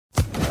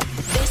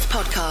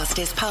podcast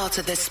is part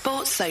of the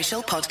Sports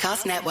Social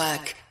Podcast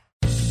Network.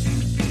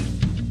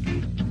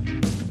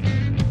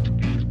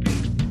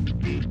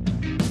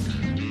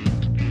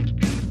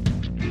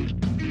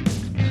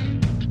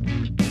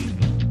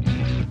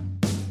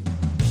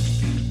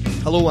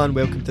 Hello and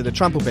welcome to the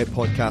Trample Bet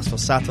podcast for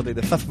Saturday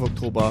the 5th of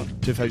October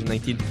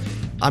 2019.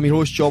 I'm your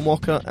host John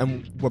Walker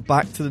and we're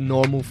back to the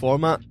normal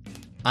format.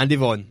 Andy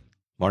Vaughan.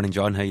 Morning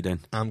John, how you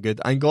doing? I'm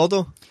good. And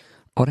Gordo.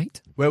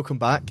 Alright. Welcome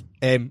back.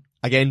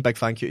 Again, big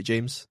thank you to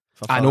James.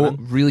 I know,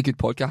 really good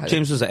podcast.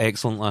 James was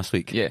excellent last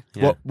week. Yeah.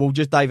 We'll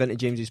just dive into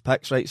James's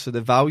picks, right? So the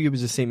value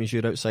was the same as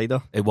your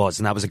outsider. It was,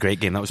 and that was a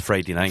great game. That was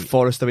Friday night.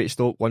 Forest away to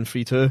Stoke,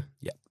 1-3-2.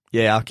 Yeah.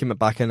 Yeah, I came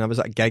back in. I was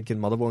at a gig in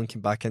Motherwell and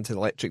came back into the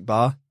Electric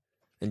Bar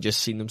and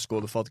just seen them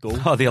score the third goal.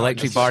 Oh, the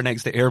Electric Bar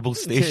next to Airable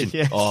Station.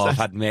 Yes. Oh, I've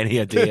had many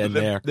a day in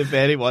there. The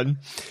very one.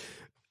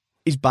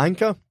 His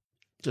banker,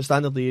 just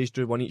Standard Liège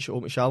drew one each at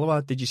home at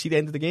Charleroi. Did you see the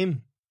end of the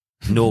game?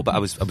 No, but I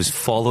was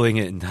following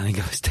it, and I think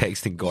I was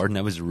texting Gordon.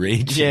 I was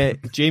raging. Yeah,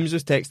 James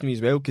was texting me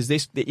as well because they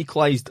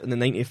equalised in the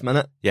 90th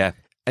minute. Yeah.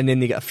 And then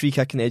they get a free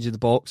kick on the edge of the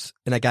box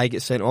and a guy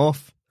gets sent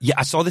off. Yeah,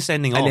 I saw the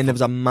sending off. And then there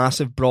was a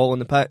massive brawl on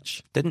the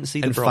pitch. Didn't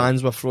see the and brawl.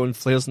 Fans were throwing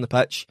flares on the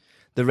pitch.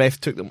 The ref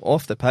took them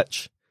off the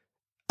pitch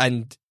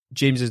and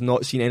James has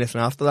not seen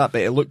anything after that, but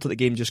it looked like the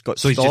game just got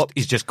stopped.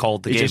 He's just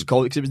called the game. He just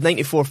called it because it was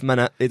 94th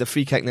minute. They had a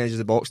free kick on the edge of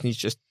the box and he's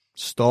just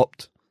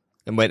stopped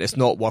and went, it's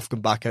not worth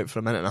going back out for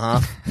a minute and a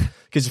half.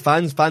 Because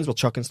fans were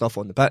chucking stuff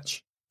on the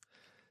pitch.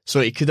 So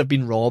he could have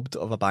been robbed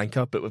of a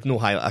banker, but with no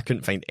highlight, I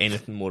couldn't find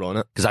anything more on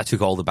it. Because I took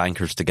all the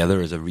bankers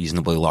together as a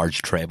reasonably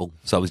large treble,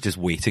 so I was just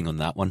waiting on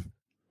that one.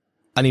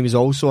 And he was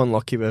also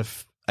unlucky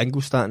with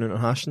Ingolstadt and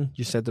Unterhaching.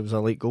 You said there was a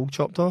late goal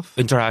chopped off?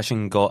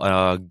 Unterhaching got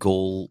a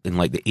goal in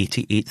like the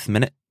 88th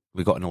minute.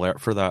 We got an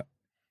alert for that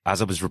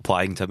as I was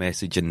replying to a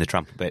message in the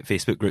Trample Bet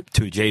Facebook group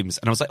to James.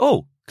 And I was like,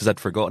 oh, because I'd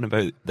forgotten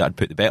about that. I'd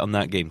put the bet on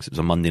that game because it was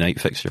a Monday night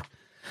fixture.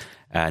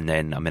 And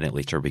then a minute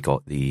later, we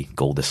got the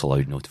goal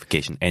disallowed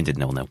notification. Ended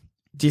 0-0.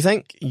 Do you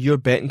think your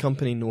betting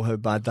company know how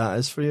bad that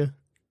is for you?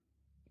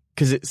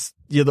 Because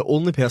you're the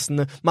only person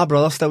there. My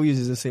brother still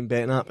uses the same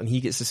betting app and he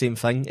gets the same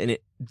thing and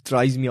it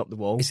drives me up the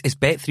wall. It's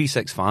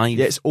Bet365.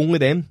 Yeah, it's only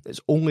them.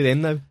 It's only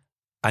them now.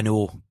 I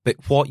know, but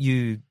what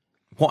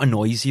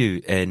annoys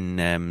you in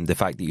the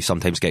fact that you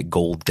sometimes get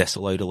goal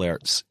disallowed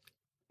alerts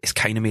is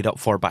kind of made up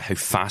for by how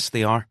fast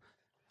they are.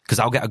 Because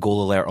I'll get a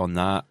goal alert on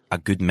that a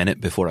good minute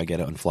before I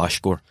get it on Flash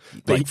Score,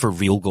 like for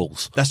real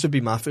goals. This would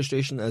be my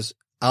frustration is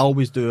I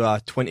always do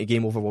a 20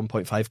 game over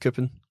 1.5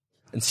 coupon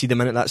and see the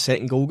minute that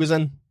second goal goes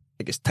in,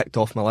 it gets ticked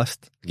off my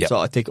list. Yep. So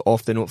I take it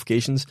off the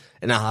notifications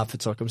and I have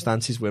had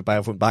circumstances whereby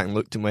I've went back and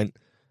looked and went,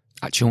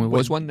 actually only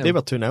was 1-0. They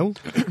were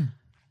 2-0.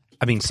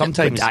 I mean,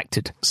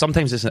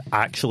 sometimes it's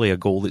actually a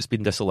goal that's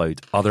been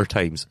disallowed. Other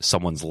times,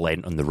 someone's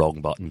lent on the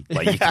wrong button.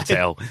 Like you can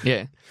tell.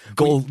 Yeah.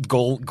 Goal,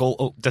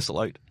 oh,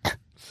 disallowed.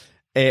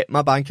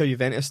 My banker,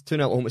 Juventus,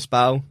 2-0 at home at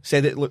Spal,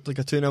 said it looked like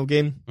a 2-0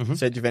 game,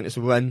 said Juventus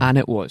would win. And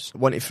it was.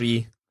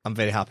 1-3, I'm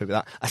very happy with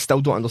that. I still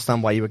don't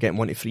understand why you were getting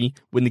 1-3.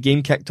 When the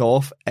game kicked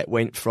off, it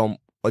went from,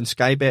 on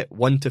Sky Bet,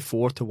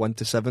 1-4 to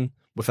 1-7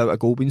 without a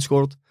goal being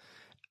scored.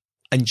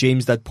 And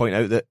James did point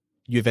out that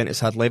Juventus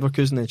had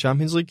Leverkusen in the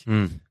Champions League.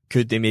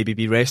 Could they maybe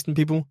be resting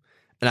people?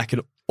 And I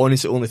can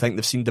honestly only think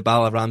they've seen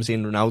Dybala, Ramsey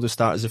and Ronaldo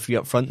start as a three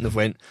up front and they've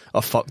went,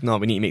 oh fuck no,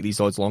 we need to make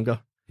these odds longer.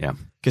 Yeah.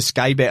 Because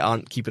Sky Bet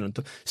aren't keeping on.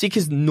 See,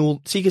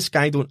 because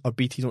Sky don't, or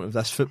BT don't have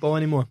this football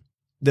anymore.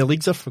 The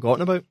leagues are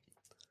forgotten about.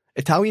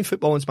 Italian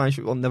football and Spanish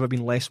football have never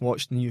been less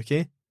watched in the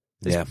UK.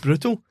 It's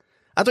brutal.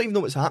 I don't even know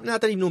what's happening. I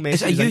didn't even know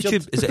Messi was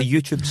injured. Is it a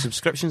YouTube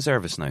subscription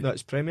service now? No,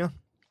 it's Premier.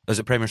 Is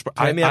it Premier Sport?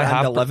 Premier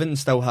and 11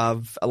 still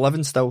have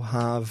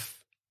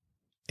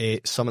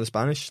some of the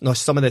Spanish. No,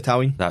 some of the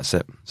Italian. That's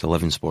it. It's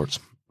 11 Sports.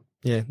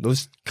 Yeah,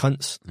 those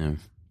cunts. Yeah.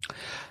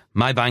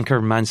 My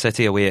banker, Man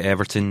City away at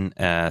Everton,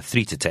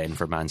 3-10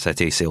 for Man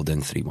City, sailed in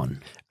 3-1.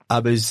 I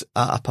was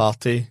at a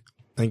party,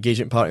 an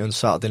engagement party on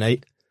Saturday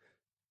night.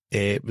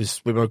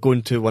 We were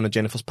going to one of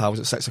Jennifer's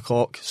pals at 6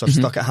 o'clock, so I've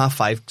stuck at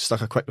 5:30,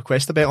 stuck a quick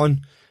request to bet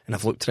on, and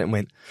I've looked at it and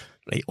went,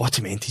 right,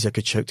 Otamendi's a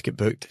good shout to get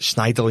booked.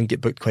 Schneiderlin get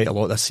booked quite a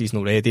lot this season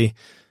already.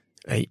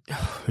 Right,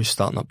 who's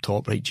starting up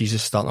top? Right,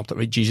 Jesus starting up top.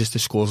 Right, Jesus to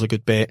score's a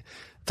good bet.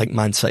 I think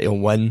Man City will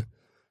win.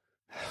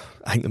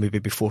 I think there may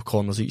be 4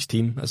 corners each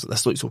team.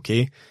 This looks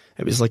okay.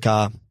 It was like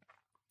I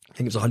think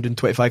it was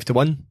 125 to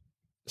 1.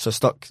 So I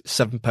stuck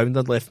 £7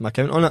 I'd left my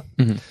account on it.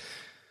 Mm-hmm.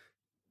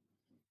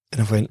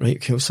 And I went, right,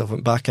 cool. So I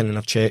went back in and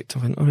I've checked. I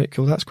went, all right,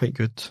 cool, that's quite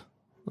good.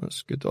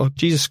 That's good. Oh,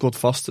 Jesus scored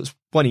first. It's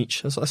 1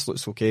 each. This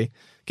looks okay.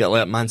 Get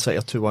let Man City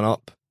are 2-1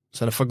 up.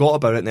 So I forgot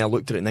about it and then I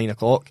looked at it at 9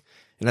 o'clock.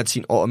 And I'd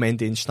seen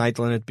Otamendi and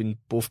Schneiderlin had been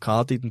both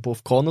carded and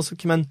both corners had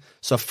come in.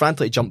 So I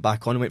frantically jumped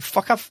back on and went,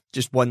 fuck, I've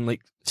just won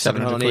like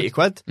 780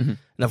 quid. Mm-hmm. And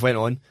I've went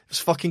on. It was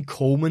fucking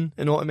Coleman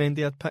and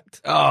Otamendi I'd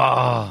picked.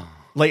 Oh.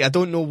 Like, I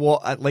don't know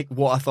what I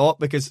thought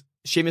because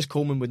Seamus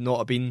Coleman would not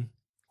have been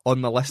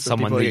on my list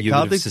someone of people that you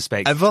would have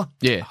suspected. Ever.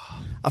 Yeah.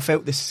 I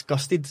felt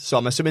disgusted. So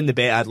I'm assuming the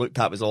bet I'd looked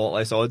at was a lot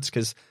less odds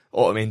because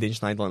Otamendi and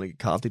Schneiderlin get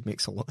carded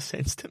makes a lot of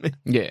sense to me.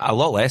 Yeah. A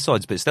lot less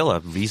odds, but still a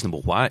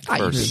reasonable whack I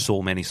for agree.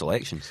 so many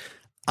selections.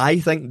 I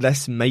think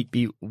this might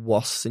be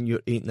worse than your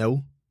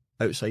 8-0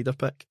 outsider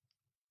pick.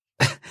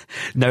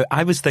 Now,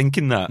 I was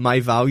thinking that. My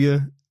value,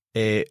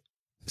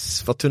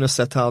 Fortuna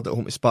Sittard at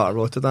home to Sparta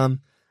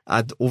Rotterdam,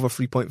 had over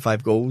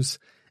 3.5 goals.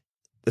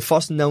 The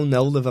first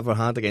 0-0 they've ever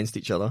had against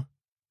each other.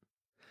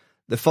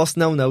 The first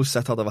 0-0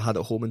 Sittard ever had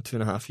at home in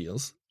 2.5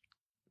 years.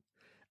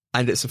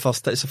 And it's the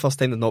first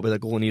time they've not been a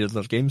goal in either of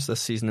their games this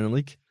season in the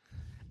league.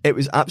 It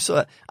was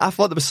absolute. I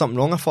thought there was something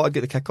wrong. I thought I'd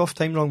get the kickoff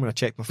time wrong when I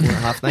checked my phone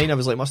at 9:30. I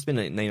was like, must have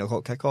been a 9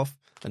 o'clock kickoff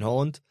in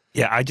Holland.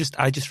 Yeah, I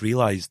just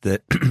realised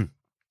that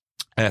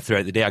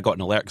throughout the day I got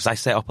an alert because I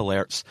set up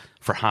alerts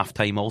for half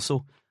time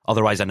also.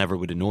 Otherwise, I never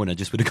would have known. I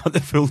just would have got the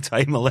full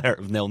time alert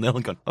of 0-0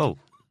 and gone, oh.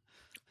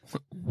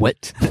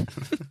 What?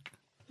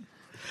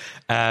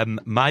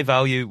 My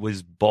value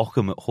was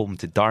Bochum at home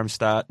to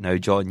Darmstadt. Now,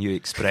 John, you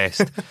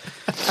expressed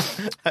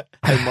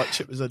How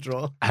much it was a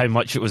draw. how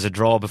much it was a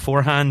draw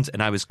beforehand,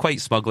 and I was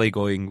quite smugly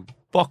going,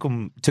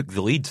 Bochum took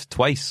the lead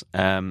twice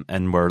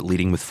and were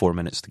leading with 4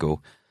 minutes to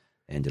go.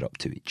 Ended up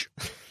 2 each.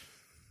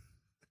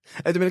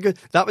 It'd have been good.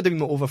 That would have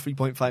been over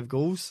 3.5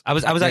 goals. I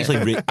was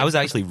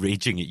actually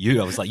raging at you.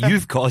 I was like,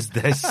 you've caused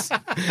this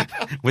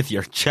with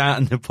your chat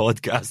on the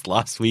podcast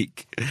last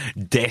week,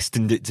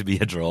 destined it to be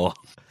a draw.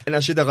 And I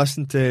should have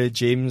listened to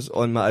James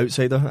on my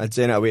outsider. I'd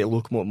sent it away to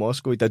Lokomotiv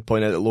Moscow. He did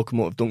point out that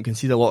Lokomotiv don't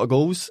concede a lot of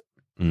goals,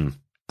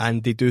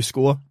 and they do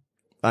score,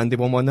 and they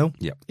won 1-0.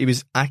 Yep. He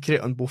was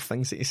accurate on both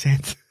things that he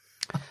said.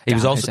 He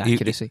was Damn also his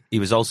accuracy. he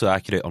was also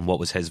accurate on what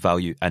was his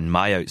value, and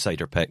my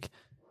outsider pick,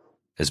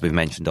 as we've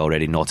mentioned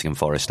already, Nottingham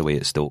Forest away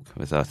at Stoke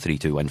with a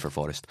 3-2 win for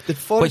Forest. Did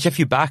Forest Which, if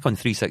you back on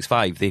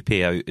 365, they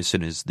pay out as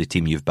soon as the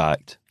team you've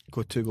backed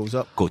go 2 goals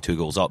up? go 2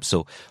 goals up.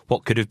 So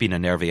what could have been a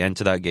nervy end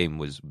to that game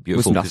was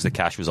beautiful because the nothing.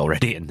 cash was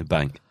already in the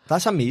bank.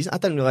 That's amazing. I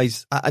didn't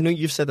realise. I know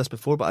you've said this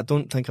before, but I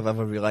don't think I've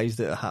ever realised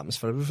that it happens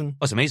for everything.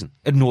 That's amazing.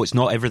 No, it's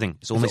not everything.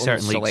 It's only it only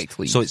certain leagues. select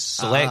leagues? So it's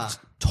select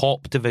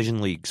top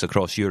division leagues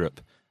across Europe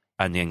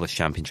and the English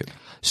Championship.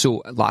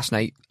 So last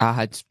night I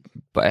had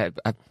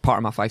a part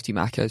of my 5-team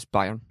ACA is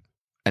Bayern,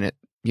 and it,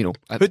 you know,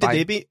 Who did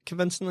they beat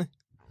convincingly?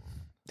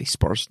 They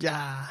Spurs.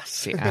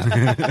 Yes.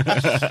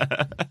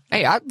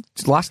 Hey,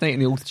 last night in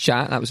the old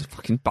chat, that was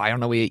fucking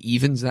Bayern away at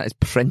evens. That is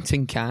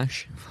printing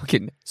cash.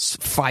 Fucking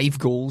 5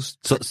 goals.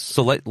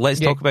 So let's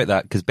talk about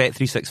that, because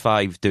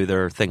Bet365 do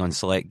their thing on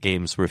select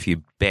games where if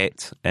you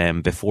bet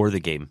before the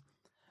game,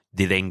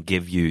 they then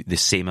give you the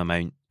same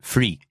amount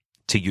free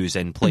to use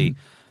in play.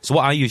 So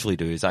what I usually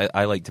do is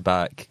I like to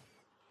back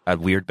a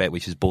weird bet,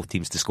 which is both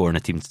teams to score and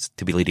a team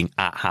to be leading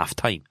at half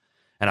time.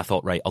 And I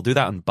thought, right, I'll do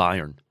that on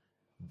Bayern,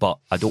 but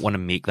I don't want to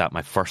make that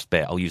my first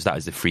bet. I'll use that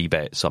as the free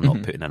bet, so I'm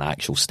not putting an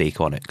actual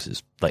stake on it because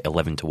it's like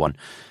 11-1.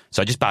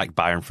 So I just backed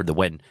Bayern for the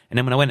win. And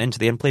then when I went into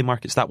the in-play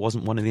markets, that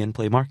wasn't one of the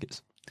in-play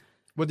markets.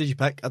 What did you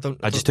pick?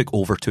 I just took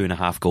over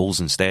 2.5 goals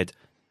instead,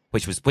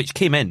 which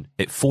came in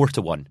at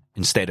 4-1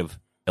 instead of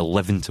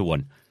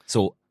 11-1.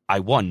 So I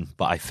won,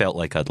 but I felt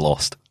like I'd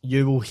lost.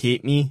 You will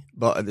hate me,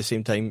 but at the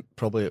same time,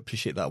 probably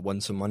appreciate that I won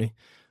some money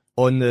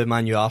on the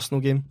Man U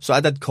Arsenal game. So I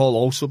did call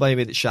also, by the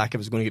way, that Xhaka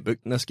was going to get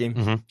booked in this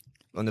game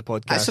on the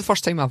podcast. That's the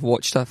first time I've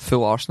watched a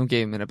full Arsenal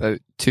game in about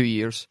 2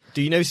 years.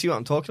 Do you now see what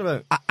I'm talking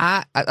about?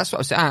 That's what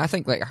I was saying. I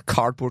think like a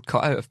cardboard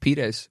cutout of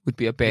Pires would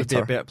be a Would be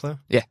better. a better player.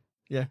 Yeah.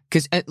 Yeah.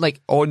 Because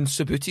like on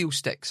Subbuteo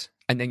sticks,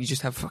 and then you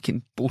just have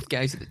fucking both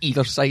guys at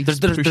either side. There's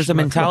pushing a them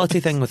mentality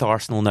across. thing with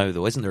Arsenal now,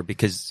 though, isn't there?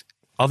 Because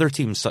other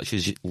teams such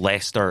as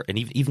Leicester, and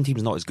even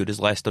teams not as good as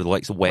Leicester, the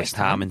likes of West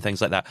Ham and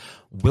things like that,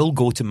 will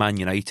go to Man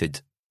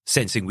United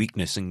sensing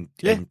weakness and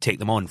take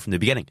them on from the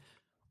beginning.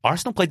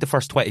 Arsenal played the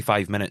first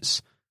 25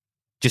 minutes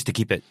just to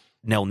keep it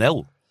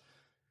 0-0.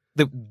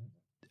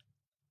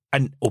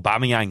 And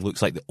Aubameyang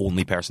looks like the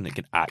only person that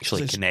can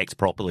actually connect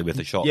properly with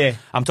a shot. Yeah.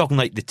 I'm talking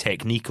like the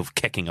technique of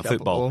kicking a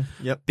football.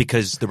 Yep.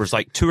 Because there was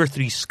like 2 or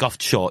 3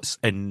 scuffed shots,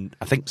 and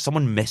I think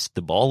someone missed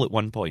the ball at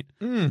one point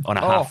on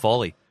a half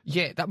volley.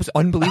 Yeah, that was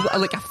unbelievable.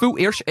 Like a full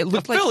air shot. It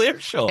looked like full air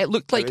shot. It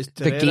looked like was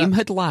the Torreira. game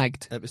had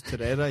lagged. It was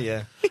Torreira,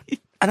 yeah.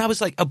 And I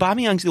was like,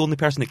 Aubameyang's the only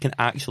person that can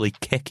actually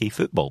kick a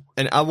football.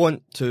 And I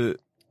want to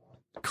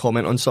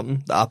comment on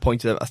something that I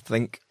pointed out, I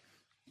think,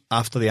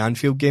 after the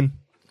Anfield game,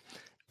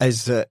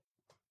 is that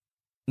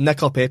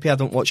Nicola Pepe, I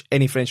don't watch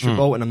any French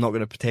football, and I'm not going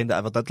to pretend I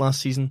ever did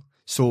last season.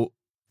 So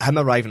him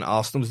arriving at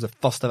Arsenal was the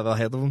first I've ever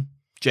heard of him.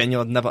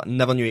 Genuinely,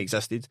 never knew he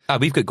existed.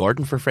 We've got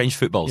Gordon for French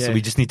football, so Yeah. we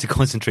just need to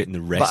concentrate on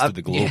the rest of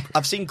the globe.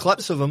 I've seen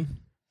clips of him.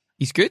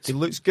 He's good. He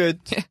looks good.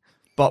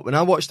 But when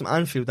I watched him at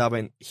Anfield, I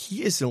went,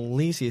 he is the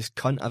laziest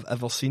cunt I've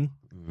ever seen.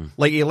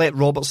 Like, he let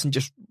Robertson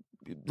just,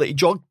 like, he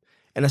jogged.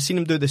 And I seen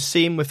him do the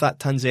same with that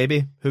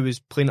Tanzebe, who was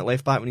playing at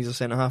left back when he's a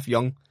centre-half,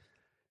 young.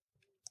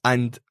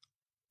 And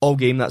all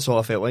game, that's all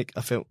I felt like.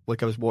 I felt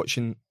like I was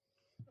watching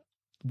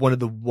one of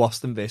the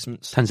worst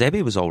investments.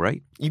 Tanzebe was all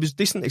right. He was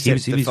decent,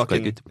 except he was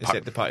quite good.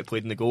 Except the part he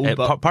played in the goal.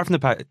 But apart from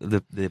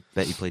the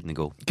bit he played in the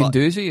goal.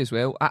 Guendouzi as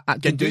well.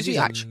 Guendouzi's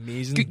actually,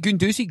 amazing.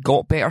 Guendouzi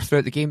got better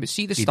throughout the game, but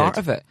see the start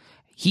of it,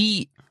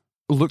 he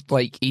looked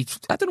like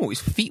I don't know, his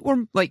feet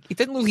were like, he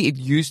didn't look like he'd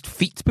used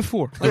feet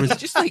before. Like, it was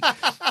just like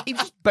he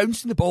was just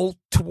bouncing the ball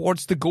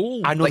towards the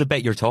goal. I know like, the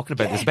bit you're talking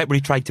about. There's a bit where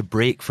he tried to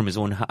break from his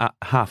own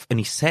half, and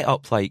he set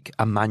up like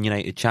a Man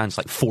United chance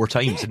like 4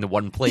 times in the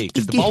one play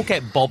because the ball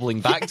kept bobbling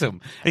back to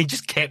him, and he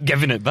just kept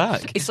giving it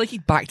back. It's like he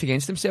backed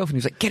against himself, and he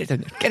was like, "Get it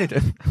down there, get it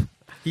down."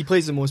 He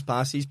plays the most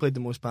passes. He's played the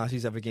most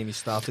passes every game he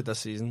started this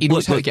season. He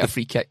knows how to get a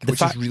free kick,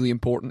 which is really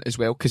important as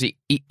well, because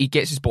he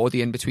gets his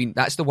body in between.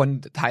 That's the one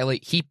that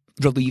highlight. He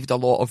relieved a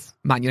lot of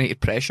Man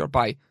United pressure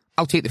by,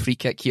 I'll take the free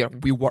kick here,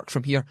 we'll work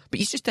from here. But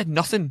he's just did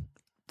nothing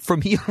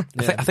from here.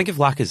 Yeah. I think if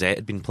Lacazette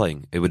had been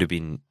playing, it would have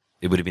been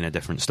a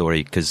different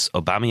story, because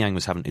Aubameyang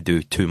was having to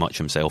do too much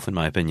himself, in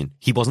my opinion.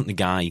 He wasn't the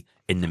guy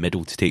in the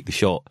middle to take the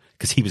shot,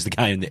 because he was the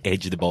guy on the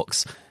edge of the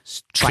box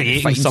Trying to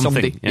creating find something.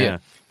 somebody. Yeah.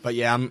 But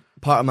yeah, I'm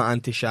part of my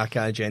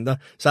anti-Xhaka agenda.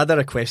 So I had a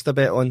request a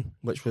bet on,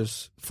 which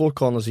was 4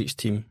 corners each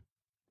team,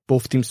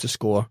 both teams to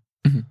score,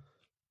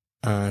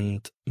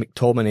 and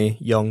McTominay,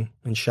 Young,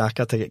 and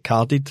Xhaka to get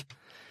carded.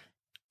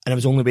 And I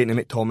was only waiting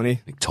on McTominay.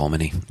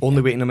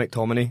 Only waiting on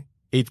McTominay.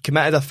 He'd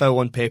committed a foul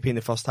on Pepe in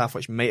the first half,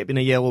 which might have been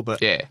a yellow,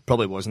 but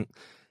probably wasn't.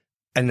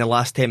 In the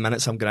last 10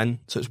 minutes, I'm going in.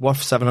 So it's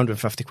worth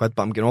 750 quid,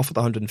 but I'm going off at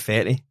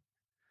 130. And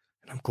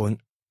I'm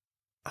going,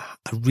 I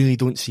really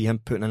don't see him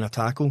putting in a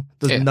tackle.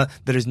 There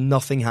is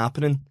nothing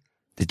happening.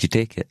 Did you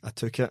take it? I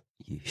took it.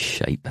 You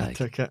shite bag. I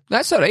took it.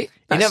 That's all right.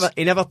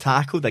 He never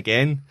tackled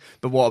again.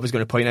 But what I was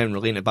going to point out and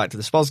relating it back to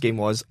the Spurs game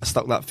was I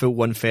stuck that full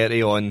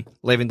 130 on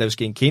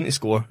Lewandowski and Kane to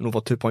score and over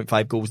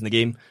 2.5 goals in the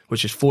game,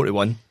 which is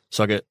 41.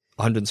 So I got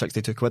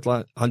 162 quid,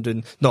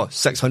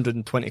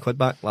 620 quid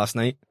back last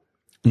night.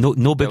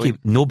 No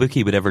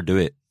bookie would ever do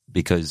it,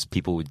 because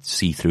people would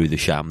see through the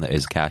sham that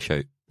is cash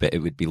out. But it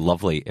would be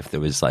lovely if there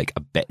was like a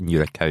bit in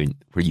your account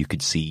where you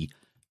could see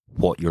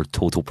what your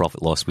total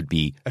profit loss would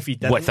be if you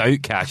didn't,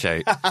 without cash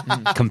out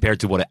compared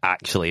to what it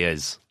actually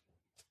is.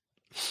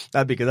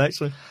 That'd be good,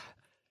 actually.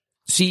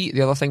 See,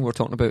 the other thing we're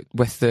talking about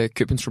with the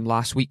coupons from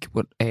last week,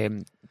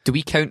 do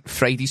we count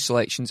Friday's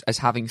selections as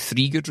having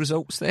 3 good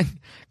results then?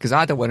 Because I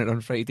had a winner on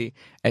Friday,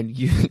 and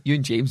you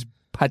and James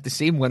had the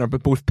same winner,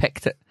 but both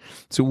picked it.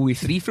 So will we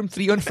 3 from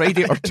 3 on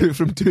Friday, or 2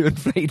 from 2 on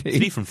Friday?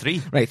 3 from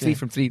 3. Right, 3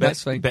 from 3,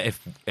 that's fine. But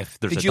if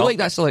there's Did you like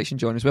that selection,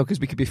 John, as well?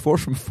 Because we could be 4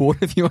 from 4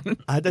 if you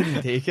want. I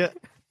didn't take it.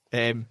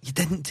 You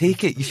didn't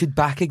take it. You should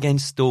back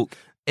against Stoke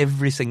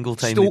every single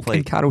time they Stoke play.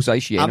 and Carol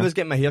Zeiss. I was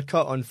getting my hair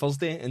cut on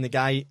Thursday, and the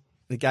guy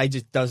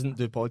just doesn't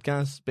do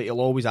podcasts, but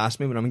he'll always ask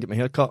me when I'm going to get my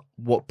hair cut,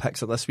 what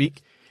picks are this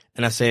week?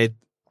 And I said,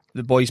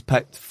 the boys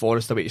picked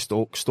Forest away to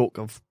Stoke. Stoke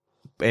have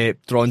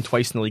drawn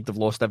twice in the league. They've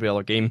lost every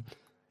other game.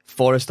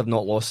 Forest have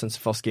not lost since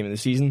the first game of the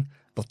season.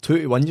 They're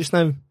 2-1 just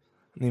now. And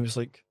he was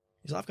like,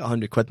 I've got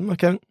 100 quid in my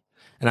account.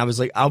 And I was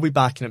like, I'll be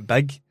backing it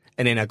big.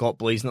 And then I got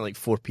blazing at like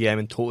 4 PM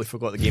and totally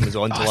forgot the game was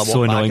on until I walked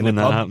so back annoying in the when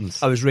pub. that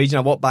happens. I was raging.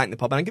 I walked back in the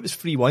pub, and I think it was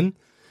 3-1. And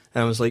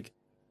I was like,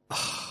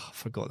 I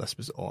forgot this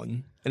was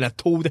on. And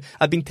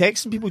I'd been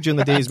texting people during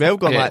the day as well,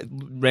 going like,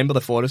 remember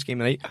the Forest game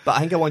tonight? But I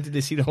think I wanted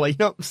to see the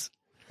lineups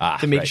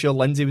to make sure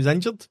Lindsay was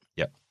injured.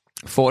 Yep.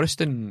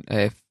 Forest and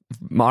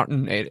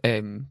Martin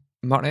Eriksson.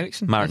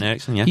 Martin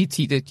Eriksson, yeah. He'd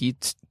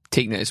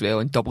taken it as well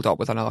and doubled up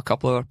with another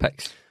couple of our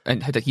picks.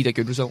 And he had a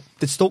good result.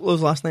 Did Stoke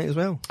lose last night as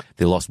well?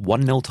 They lost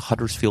 1-0 to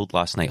Huddersfield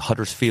last night.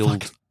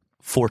 Huddersfield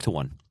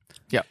 4-1.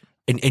 Yeah.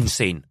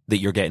 Insane that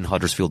you're getting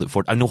Huddersfield at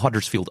 4. I know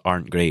Huddersfield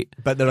aren't great.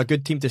 But they're a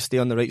good team to stay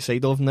on the right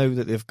side of now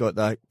that they've got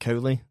that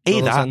Cowley.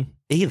 And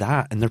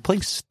they're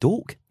playing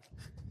Stoke.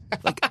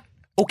 Like,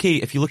 okay,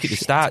 if you look at the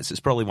stats, it's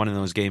probably one of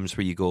those games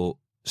where you go,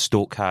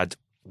 Stoke had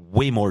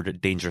way more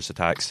dangerous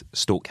attacks,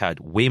 Stoke had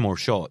way more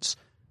shots,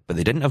 but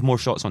they didn't have more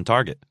shots on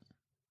target.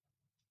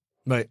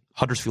 Right.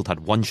 Huddersfield had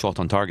 1 shot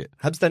on target.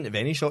 Hibs didn't have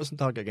any shots on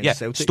target against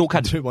Celtic. Stoke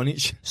had 2-1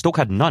 each. Stoke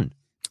had none,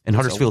 and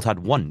Huddersfield had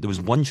 1. There was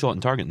 1 shot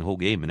on target in the whole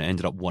game, and it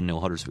ended up 1-0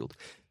 Huddersfield.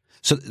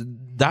 So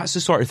that's the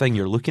sort of thing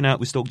you're looking at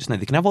with Stoke just now.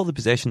 They can have all the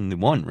possession they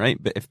want,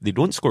 right? But if they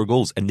don't score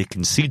goals and they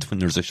concede when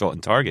there's a shot on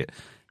target,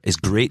 it's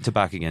great to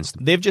back against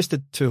them. They've just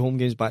had 2 home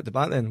games back to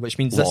back then, which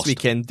means this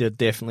weekend they're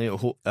definitely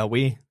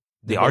away.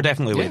 They are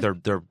definitely away.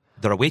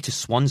 They're away to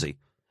Swansea.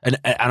 And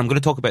I'm going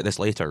to talk about this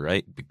later,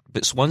 right?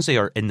 But Swansea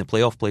are in the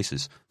playoff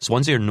places.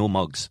 Swansea are no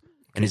mugs.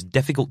 And it's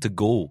difficult to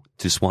go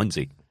to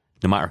Swansea,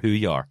 no matter who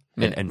you are,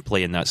 and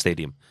play in that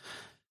stadium.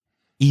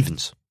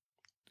 Evens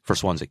for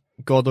Swansea.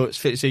 Gordo, it's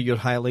fair to say your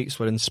highlights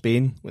were in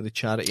Spain with the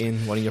charity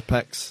and one of your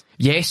picks.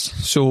 Yes,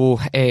 so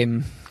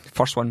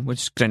first one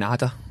was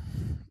Granada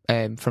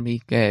for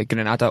me.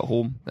 Granada at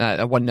home,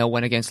 a 1-0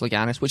 win against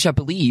Leganes, which I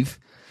believe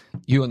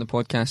you on the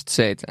podcast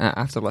said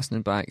after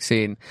listening back,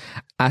 saying,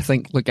 I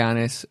think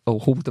Leganes will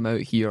hold them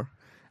out here.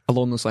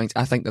 Along those lines,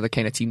 I think they're the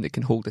kind of team that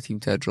can hold a team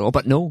to a draw.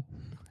 But no,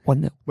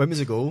 1-0. When was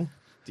the goal?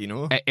 Do you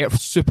know? It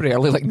was super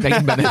early, like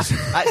 9 minutes.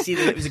 I see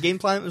that it was a game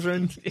plan that was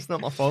ruined. It's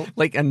not my fault.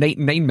 Like a 9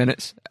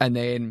 minutes, and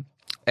then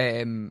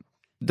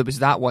There was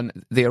that one.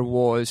 There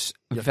was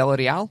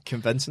Villarreal.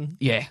 Convincing.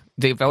 Yeah,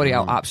 the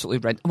Villarreal absolutely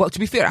ran. Well, to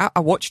be fair, I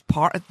watched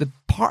part of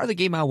the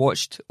game I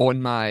watched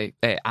on my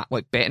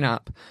betting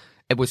app.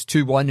 It was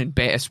 2-1 and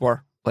Betis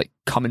were like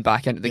coming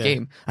back into the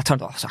game. I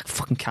turned off. I was like, I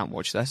fucking can't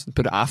watch this, and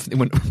put it off. They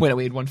went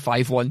away and won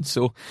 5-1.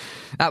 So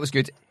that was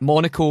good.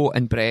 Monaco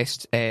and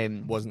Brest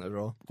Wasn't a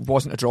draw.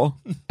 wasn't a draw.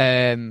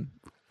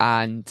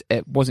 And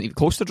it wasn't even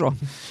close to draw.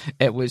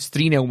 It was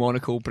 3-0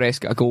 Monaco, Brest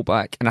got a goal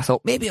back, and I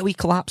thought maybe a wee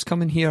collapse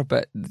coming here,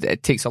 but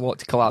it takes a lot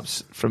to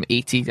collapse from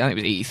 80, I think it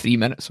was 83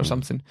 minutes or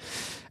something.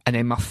 And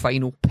then my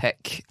final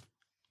pick,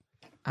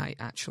 I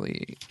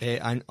actually...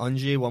 And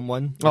Angers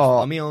 1-1.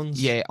 Amiens.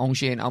 Yeah,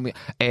 Angers and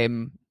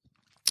Amiens.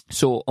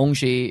 So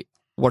Angers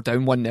were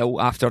down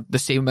 1-0 after the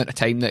same amount of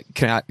time that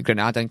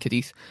Granada and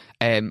Cadiz,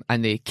 and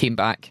they came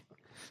back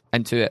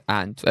into it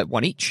and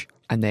won each.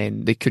 And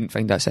then they couldn't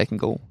find that second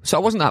goal. So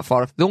I wasn't that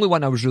far. The only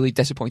one I was really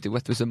disappointed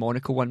with was the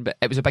Monaco one, but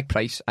it was a big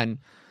price, and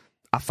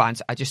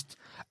I just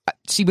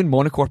see when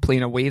Monaco are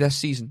playing away this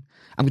season,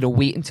 I'm going to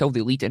wait until they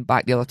lead and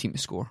back the other team to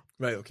score.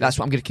 Right, okay. That's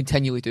what I'm going to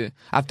continually do.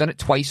 I've done it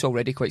twice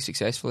already quite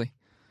successfully.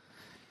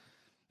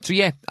 So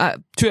yeah,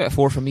 2 out of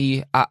 4 for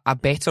me. A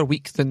better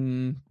week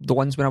than the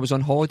ones when I was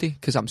on holiday,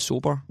 because I'm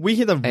sober. We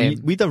had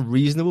a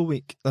reasonable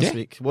week this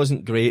week. It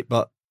wasn't great,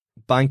 but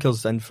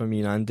bankers in for me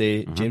and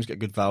Andy. James got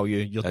good value.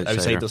 Your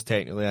outsiders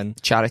technically in.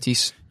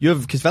 Charities.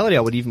 Because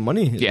Villarreal were even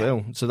money as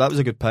well. So that was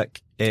a good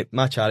pick.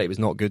 My charity was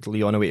not good.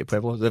 Leon away to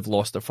Puebla. They've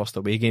lost their first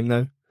away game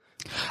now.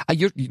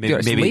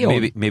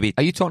 Maybe.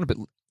 Are you talking about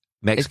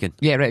Mexican?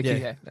 Yeah, right.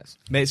 Okay, yeah.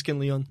 Mexican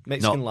Lion.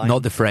 Mexican Lion.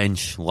 Not the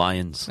French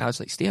Lions. I was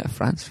like, stay out of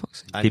France,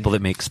 folks. People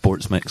that make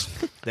sports mix.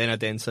 Then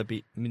Adensa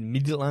beat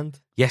Midtjylland.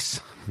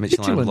 Yes,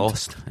 Midtjylland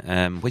lost,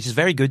 which is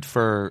very good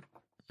for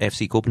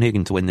FC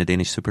Copenhagen to win the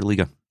Danish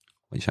Superliga,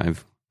 which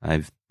I've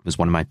was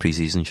one of my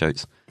pre-season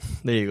shouts.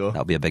 There you go.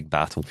 That'll be a big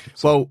battle.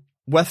 So. Well,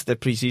 with the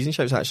pre-season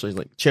shouts, actually,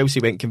 like Chelsea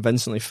went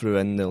convincingly through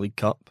in the League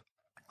Cup.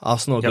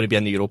 Arsenal are going to be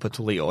in the Europa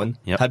till late on.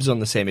 Hibs on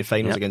the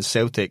semi-finals against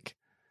Celtic.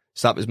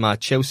 So that was my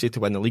Chelsea to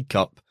win the League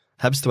Cup,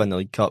 Hibs to win the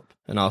League Cup,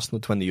 and Arsenal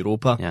to win the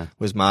Europa.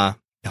 Was my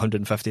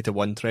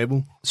 150-1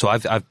 treble. So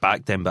I've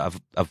backed them, but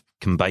I've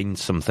combined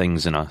some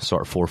things in a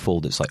sort of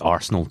fourfold. It's like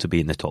Arsenal to be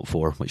in the top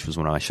 4, which was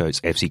one of my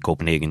shouts. FC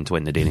Copenhagen to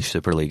win the Danish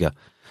Superliga.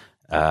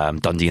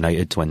 Dundee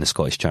United to win the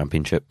Scottish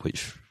Championship,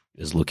 which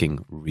is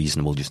looking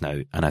reasonable just now.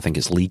 And I think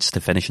it's Leeds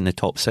to finish in the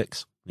top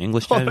 6, the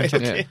English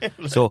Championship.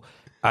 Okay. So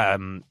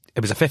it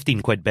was a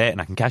 15 quid bet,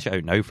 and I can cash it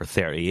out now for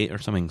 38 or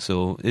something.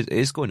 So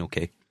it's going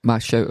okay. My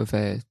shout of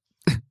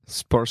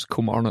Spurs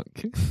Kilmarnock,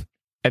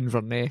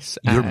 Inverness.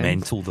 You're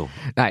mental though.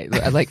 I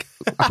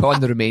put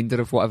on the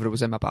remainder of whatever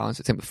was in my balance.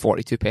 It took me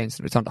 42 pence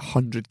and returned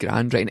 100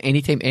 grand. Right, and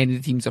anytime any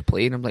of the teams are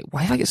playing, I'm like,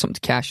 why have I got something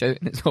to cash out?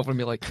 And it's offering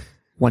me like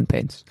 1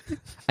 pence,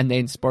 and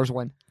then Spurs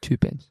win 2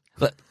 pence.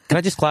 But can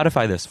I just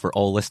clarify this for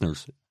all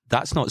listeners?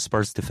 That's not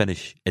Spurs to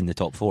finish in the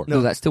top 4. No,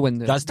 that's to win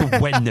That's to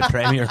win the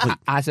Premier League.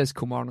 As is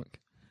Kilmarnock.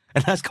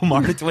 And that's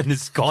Kilmarnock to win the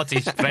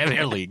Scottish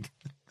Premier League.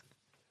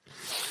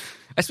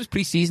 This was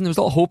pre-season. There was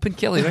a lot of hope in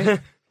Kelly, right?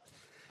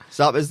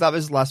 So that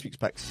was last week's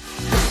picks.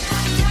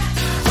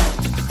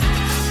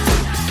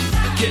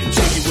 Getting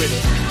jiggy with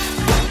it.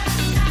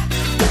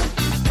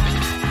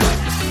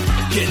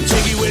 Getting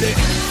jiggy with it.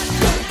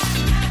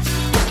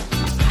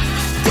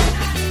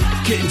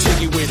 Getting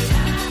jiggy with it.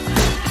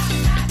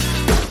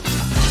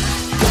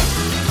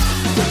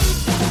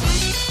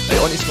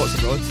 Right, on to Scots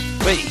Abroad.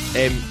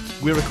 Right,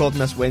 we're recording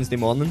this Wednesday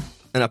morning.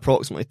 In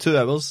approximately 2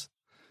 hours,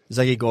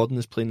 Ziggy Gordon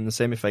is playing in the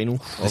semi-final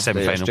of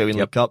the Australian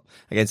League Cup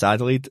against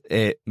Adelaide.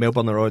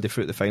 Melbourne are already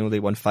through the final. They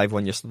won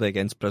 5-1 yesterday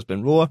against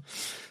Brisbane Roar.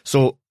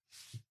 So,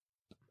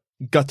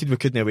 gutted we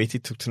couldn't have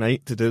waited till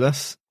tonight to do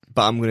this,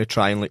 but I'm going to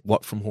try and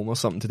work from home or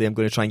something today. I'm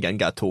going to try and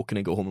get a token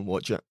and go home and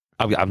watch it.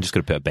 I'm just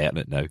going to put a bet on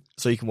it now,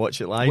 so you can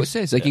watch it live. What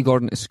says Ziggy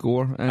Gordon to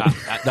score?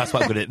 That's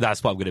what I'm going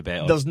to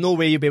bet on. There's no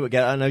way you'll be able to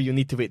get that now. You'll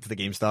need to wait till the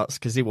game starts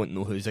because they won't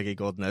know who Ziggy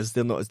Gordon is.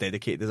 They're not as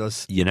dedicated as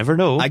us. You never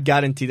know. I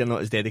guarantee they're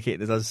not as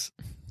dedicated as us.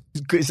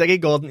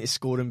 Ziggy Gordon to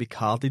score and be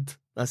carded.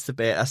 That's the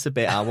bet. That's the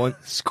bet I want.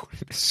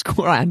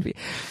 Score and be.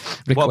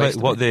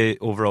 What the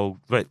overall?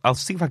 Right, I'll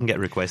see if I can get a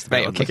request.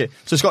 Right, okay.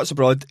 So Scots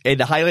Abroad.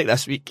 The highlight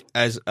this week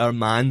is our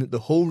man. The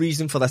whole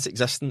reason for this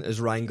existing is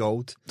Ryan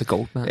Gauld. The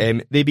Gauld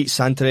man. They beat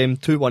Santarém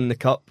 2-1 in the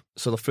cup,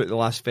 so they're through to the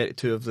last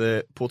 32 of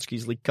the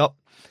Portuguese League Cup.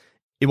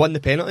 He won the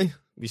penalty.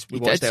 We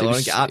watched it earlier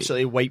and get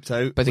absolutely wiped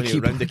out by the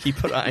keeper. Around the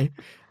keeper. Right?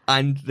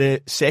 And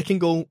the second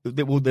goal, the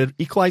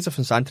equaliser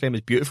from Santarém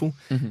is beautiful.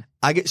 Mm-hmm.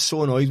 I get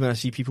so annoyed when I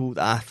see people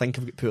that I think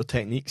have got poor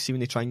technique, see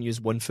when they try and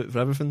use one foot for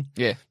everything.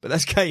 Yeah. But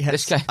this guy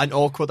hits an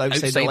awkward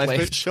outside the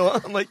left foot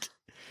shot. I'm like,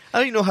 I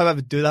don't even know how I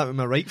would do that with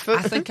my right foot.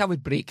 I think I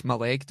would break my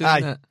leg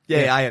doing that.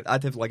 Yeah,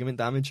 I'd have ligament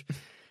damage.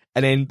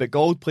 And then, but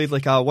Gauld played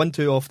like a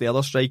 1-2 off the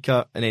other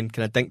striker and then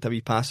kind of dinked a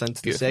wee pass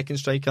into the second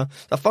striker.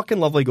 It's a fucking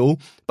lovely goal.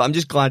 But I'm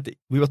just glad that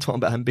we were talking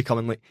about him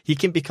becoming he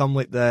can become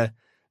like the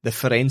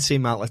Firenze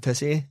Matt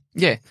Letizia.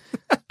 Yeah.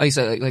 He's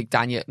like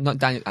Daniel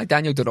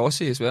De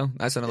Rossi as well.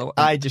 That's another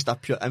one. Just a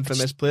pure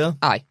infamous player.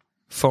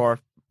 For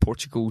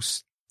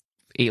Portugal's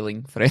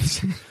ailing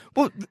friends.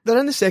 Well, they're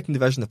in the second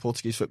division of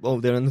Portuguese football.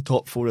 They're in the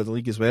top 4 of the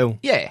league as well.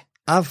 Yeah,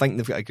 I think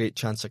they've got a great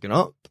chance of going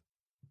up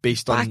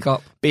based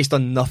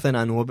on nothing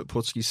I know about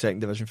Portuguese second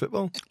division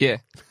football. Yeah,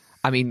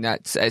 I mean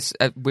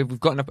we've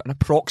got an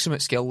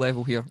approximate skill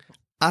level here.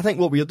 I think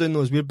what we're doing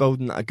though is we're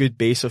building a good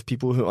base of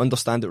people who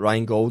understand that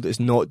Ryan Gauld is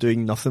not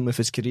doing nothing with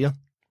his career,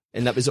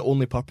 and that was the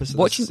only purpose of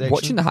this section.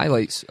 Watching the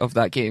highlights of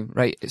that game,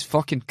 right? It's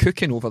fucking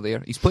cooking over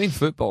there. He's playing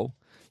football.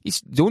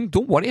 Don't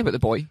worry about the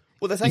boy.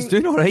 Well, he's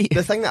doing all right.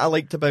 The thing that I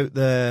liked about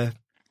the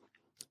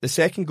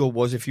second goal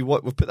was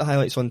we've put the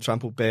highlights on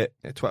Trampled Bet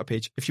Twitter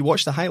page. If you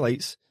watch the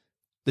highlights,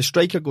 the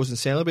striker goes and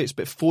celebrates,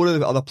 but 4 of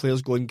the other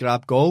players go and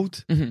grab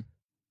Gauld. Mm-hmm.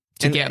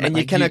 And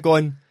you're kind of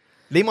going,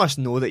 they must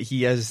know that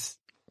he is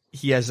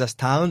this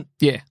talent.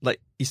 Yeah.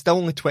 Like, he's still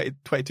only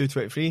 22,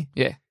 23.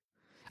 Yeah.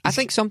 I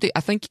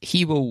think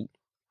he will,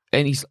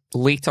 in his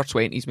later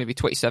 20s, maybe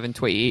 27,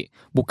 28,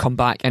 will come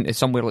back into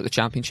somewhere like the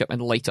Championship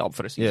and light it up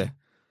for a season.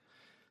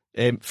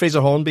 Yeah.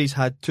 Fraser Hornby's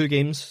had 2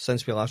 games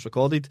since we last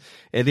recorded.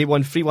 They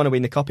won 3-1 away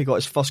in the Cup. He got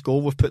his first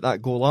goal. We've put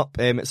that goal up.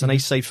 It's a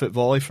nice side foot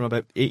volley from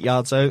about 8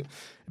 yards out.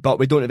 But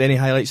we don't have any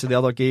highlights of the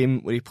other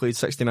game where he played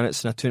 60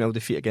 minutes in a 2-0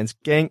 defeat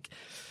against Ghent,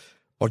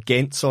 not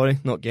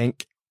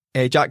Genk.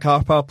 Jack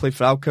Harper played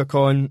for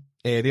Alcorcon.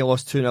 They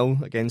lost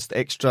 2-0 against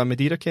Extra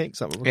Madeira Cake. Is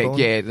that what we're calling?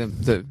 Yeah,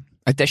 the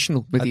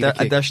additional Madeira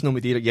Cake. Additional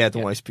Madeira. Yeah, I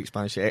don't want to speak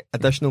Spanish yet.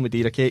 Additional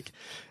Madeira Cake.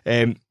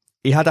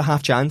 He had a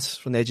half chance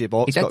from the edge of the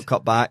box. Got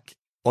cut back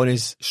on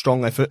his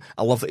strong left foot.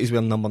 I love that he's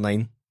wearing number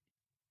 9.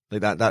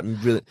 Like that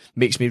really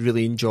makes me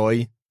really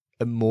enjoy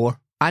him more.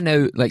 I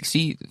now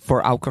see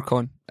for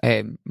Alcorcon,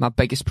 my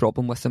biggest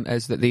problem with them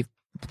is that they've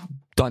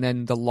done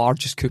in the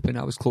largest coupon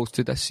I was close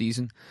to this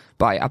season.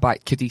 I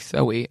backed Cadiz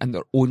away and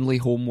their only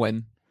home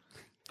win.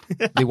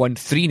 They won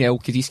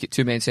 3-0. Cadiz get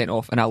 2 men sent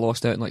off, and I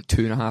lost out in like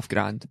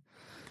 $2,500.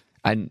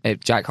 And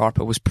Jack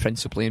Harper was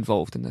principally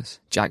involved in this.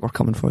 Jack, we're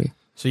coming for you.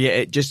 So yeah,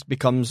 it just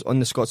becomes, on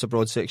the Scots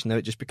Abroad section now,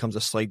 it just becomes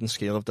a sliding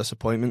scale of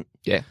disappointment.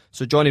 Yeah.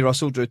 So Johnny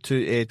Russell drew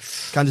 2,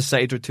 Kansas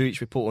City drew 2 each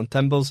with Portland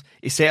Timbers.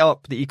 He set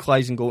up the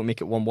equalising goal to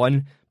make it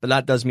 1-1, but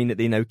that does mean that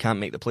they now can't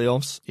make the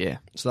playoffs. Yeah.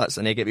 So that's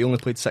a negative. He only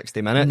played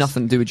 60 minutes.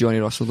 Nothing to do with Johnny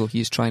Russell though,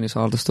 he's trying his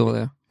hardest over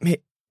there.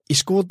 Mate, I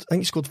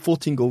think he scored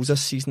 14 goals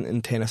this season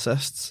and 10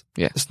 assists.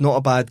 Yeah. It's not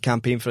a bad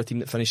campaign for a team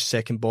that finished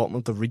second bottom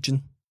of the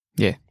region.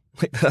 Yeah.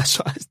 Like that's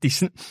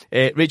decent.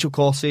 Rachel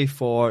Corsie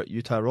for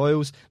Utah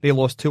Royals. They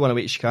lost 2-1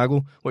 away to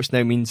Chicago, which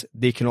now means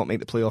they cannot make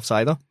the playoffs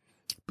either.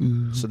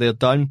 So they're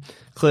done.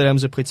 Claire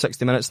Elmslie played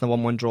 60 minutes in a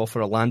 1-1 draw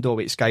for Orlando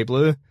away to Sky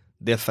Blue.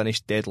 They're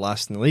finished dead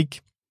last in the league,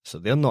 so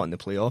they're not in the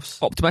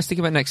playoffs. Optimistic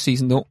about next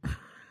season though.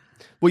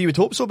 Well, you would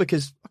hope so,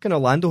 because fucking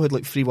Orlando had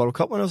like 3 World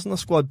Cup winners in their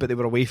squad, but they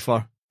were away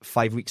for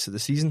 5 weeks of the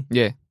season.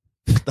 Yeah.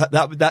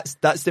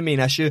 That's the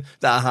main issue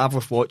that I have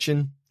with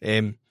watching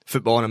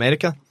football in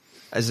America,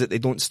 is that they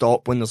don't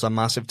stop when there's a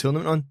massive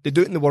tournament on. They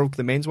do it in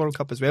the Men's World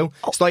Cup as well.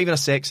 It's not even a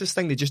sexist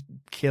thing, they just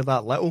care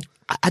that little.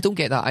 I don't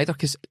get that either,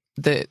 because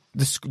the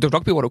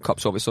Rugby World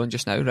Cup's obviously on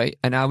just now, right?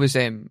 And I was,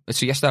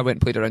 so yesterday I went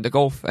and played a round of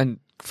golf, and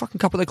fucking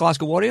couple of the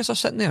Glasgow Warriors are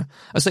sitting there.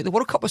 I was like, the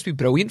World Cup must be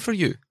brilliant for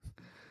you.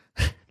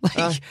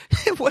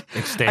 What?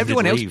 Extended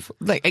everyone leave. else,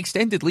 like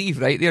extended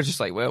leave, right? They're just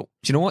like, well,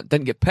 do you know what?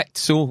 Didn't get picked,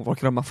 so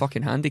working on my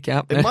fucking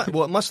handicap. It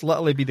must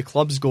literally be the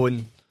clubs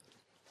going,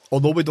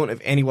 although we don't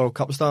have any World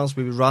Cup stars,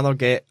 we would rather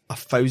get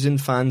 1,000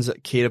 fans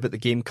that care about the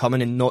game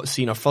coming and not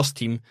seeing our first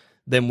team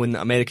than when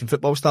American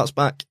football starts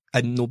back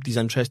and nobody's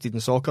interested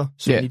in soccer.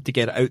 So we need to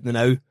get it out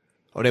now,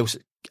 or else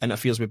it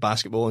interferes with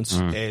basketball and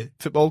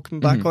football coming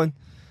back on.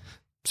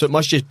 So it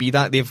must just be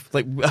that they've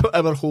like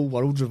our whole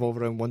world revolve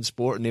around one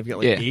sport, and they've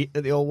got 8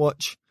 that they all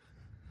watch.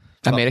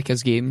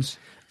 America's games.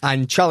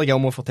 And Charlie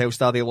Gilmore for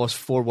Telstar, they lost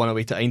 4-1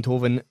 away to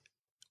Eindhoven.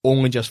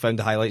 Only just found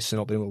the highlights and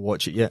not been able to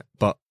watch it yet,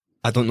 but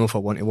I don't know if I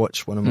want to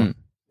watch one of my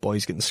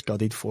boys getting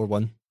scudded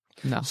 4-1.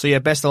 No. So yeah,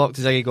 best of luck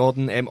to Ziggy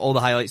Gordon. All the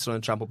highlights are on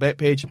the Trample Bet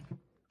page.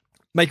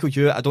 Michael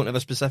Hewitt, I don't have a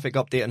specific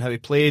update on how he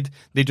played.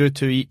 They drew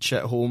 2 each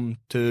at home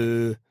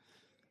to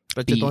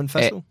Bridgetone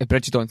Thistle.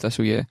 Bridgetone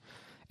Thistle, yeah.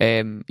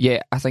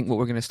 I think what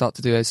we're going to start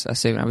to do is, I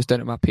say when I was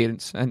down at my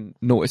parents and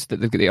noticed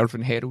that they've got the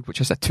Irvine Herald, which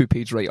has a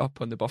 2-page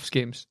write-up on the Buffs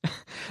games.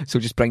 So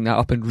just bring that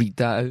up and read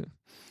that out.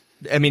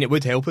 I mean, it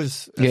would help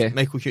us if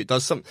Michael Hewitt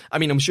does something. I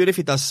mean, I'm sure if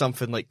he does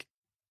something like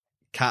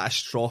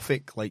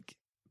catastrophic, like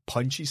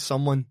punches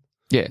someone,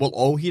 we'll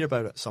all hear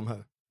about it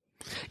somehow.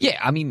 Yeah,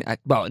 I mean,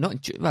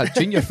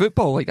 junior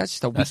football, like that's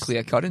just a weekly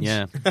occurrence.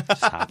 Yeah, it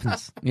just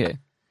happens. Yeah.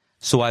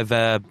 So I've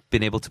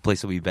been able to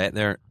place a wee bet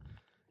there.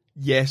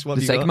 Yes, what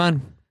the have you got?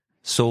 Sigman.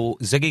 So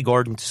Ziggy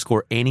Gordon to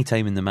score any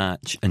time in the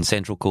match and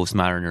Central Coast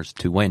Mariners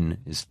to win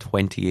is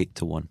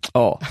 28-1.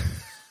 Oh,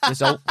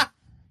 result.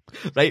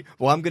 Right.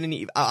 Well, I'm going to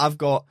need. I've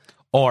got.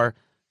 Or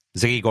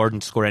Ziggy Gordon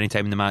to score any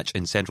time in the match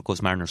and Central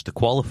Coast Mariners to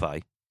qualify,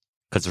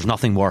 because there's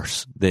nothing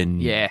worse than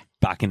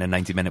back in a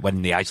 90-minute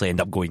when they actually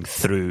end up going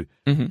through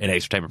in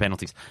extra time or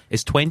penalties.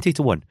 It's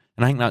 20-1, and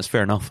I think that's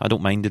fair enough. I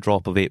don't mind the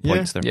drop of 8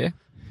 points there. Yeah,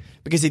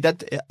 because he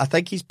did. I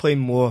think he's playing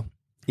more.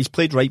 He's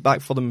played right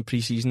back for them in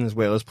pre-season as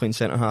well as playing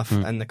centre half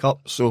in the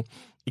cup. So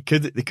They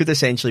could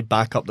essentially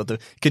back up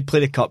could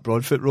play the Cut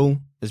Broadfoot role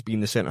as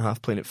being the centre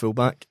half playing at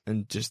fullback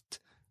and just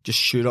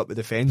shore up the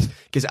defence.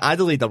 Because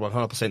Adelaide are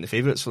 100% the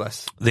favourites for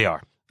this. They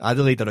are.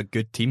 Adelaide are a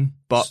good team,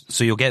 but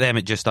So you'll get them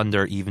at just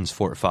under evens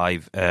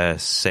 4-5.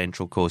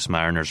 Central Coast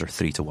Mariners are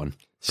 3-1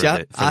 for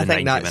the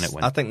 90-minute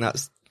win. I think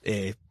that's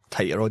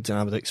tighter odds than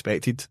I would have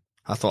expected.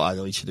 I thought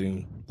Adelaide should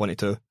do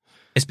 1-2.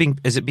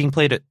 Is it being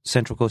played at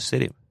Central Coast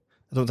Stadium?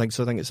 I don't think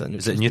so. I think it's at neutral.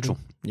 Is it neutral?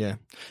 Yeah.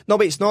 No,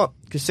 but it's not,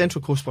 because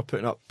Central Coast were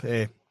putting up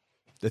the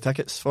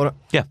tickets for it.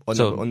 Yeah, on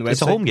so the website.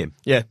 it's a home game.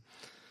 Yeah.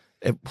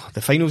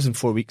 The final's in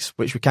 4 weeks,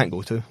 which we can't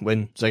go to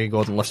when Ziggy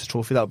Gordon lifts the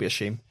trophy. That'll be a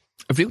shame.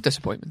 A real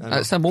disappointment.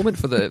 It's a moment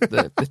for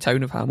the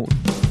town of Hamilton.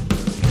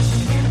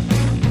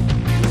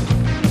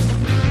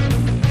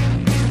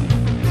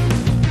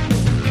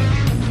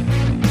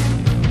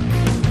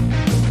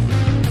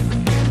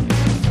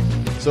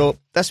 So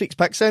this week's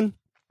picks in,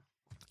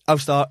 I'll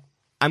start.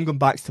 I'm going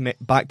back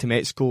to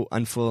Mexico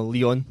and for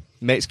Leon,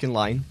 Mexican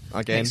line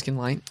again. Mexican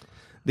line.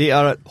 They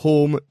are at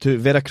home to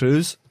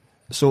Veracruz.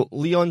 So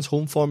Leon's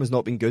home form has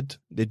not been good.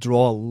 They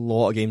draw a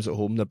lot of games at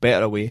home. They're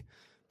better away.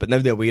 But now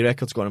the away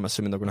record's gone, I'm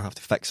assuming they're going to have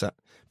to fix it.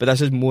 But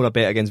this is more a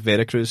bet against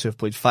Veracruz, who have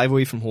played 5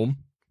 away from home,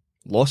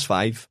 lost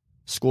 5,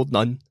 scored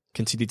none,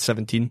 conceded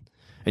 17,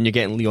 and you're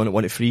getting Leon at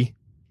 1-3.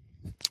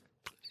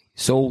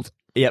 Sold.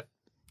 Yep.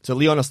 So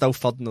Leon are still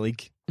third in the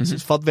league. So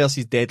it's third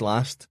versus dead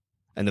last,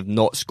 and they've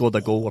not scored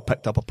a goal or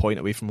picked up a point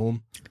away from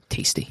home.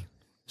 Tasty.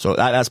 So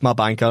that's my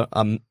banker.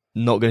 I'm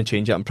not going to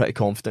change it. I'm pretty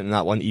confident in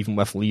that one, even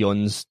with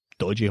Leon's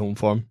dodgy home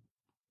form.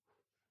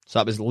 So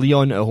that was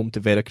Leon at home to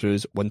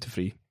Veracruz,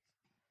 1-3.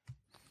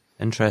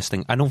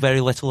 Interesting. I know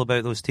very little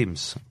about those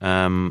teams,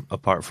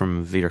 apart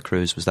from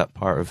Veracruz. Was that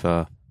part of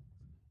a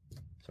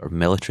sort of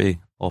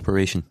military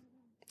operation?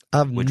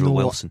 Woodrow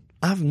Wilson.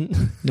 I have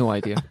No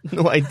idea.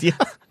 no idea.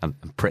 I'm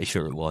pretty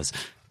sure it was.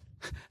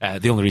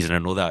 The only reason I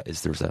know that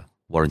is there's a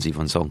Warren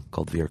Zevon song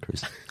called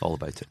Veracruz, all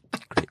about it.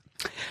 Great.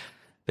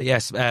 But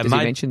yes, Does he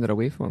mention their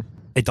away form?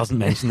 It doesn't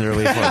mention their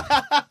away form.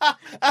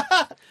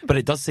 But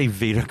it does say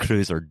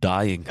Veracruz are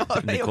dying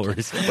in the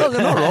chorus. Well,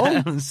 they're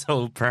not wrong.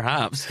 So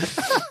perhaps.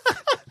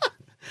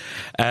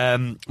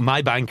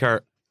 My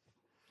banker.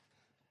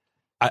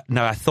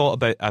 I've thought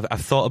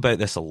about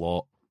this a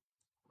lot.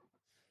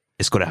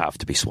 It's going to have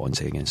to be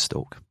Swansea against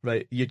Stoke.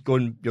 Right, you're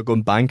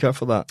going banker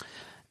for that.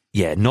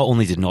 Yeah, not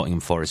only did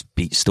Nottingham Forest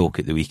beat Stoke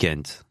at the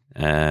weekend,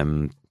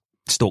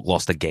 Stoke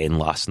lost again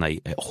last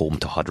night at home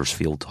to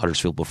Huddersfield.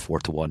 Huddersfield were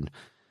 4-1.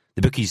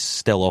 The bookies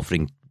still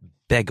offering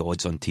big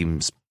odds on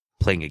teams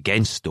playing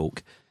against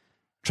Stoke.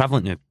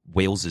 Travelling to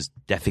Wales is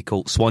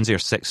difficult. Swansea are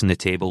 6th in the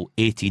table,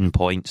 18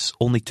 points,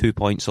 only 2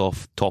 points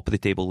off top of the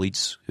table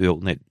Leeds, who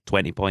only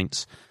 20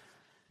 points.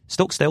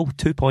 Stoke still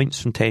 2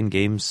 points from 10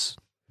 games,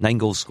 9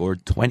 goals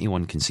scored,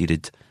 21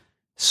 conceded.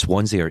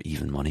 Swansea are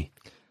even money.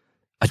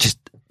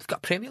 They've got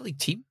a Premier League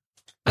team.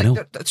 I know.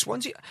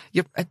 Swansea,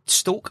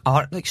 Stoke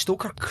are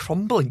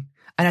crumbling,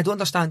 and I don't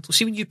understand.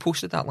 See, when you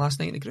posted that last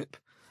night in the group,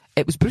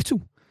 it was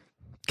brutal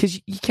because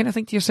you kind of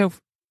think to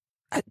yourself,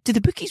 "Did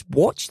the bookies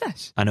watch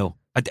this?" I know.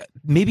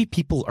 Maybe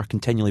people are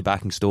continually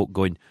backing Stoke,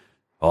 going,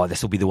 "Oh,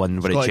 this will be the one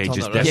where it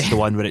changes. This is the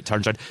one where it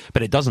turns around."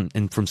 But it doesn't.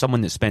 And from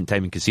someone that's spent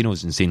time in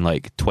casinos and seen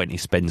like 20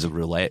 spins of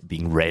roulette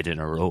being red in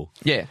a row,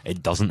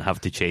 it doesn't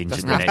have to change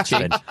in the next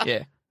spin.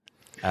 Yeah.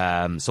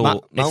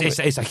 So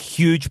it's a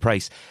huge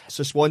price.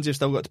 So Swansea have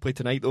still got to play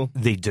tonight, though.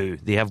 They do.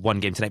 They have one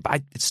game tonight.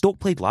 But Stoke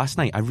played last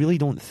night. I really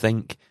don't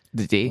think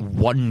the day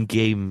one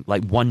game,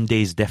 like 1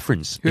 day's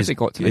difference, is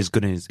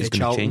going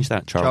to change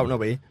that. Charlton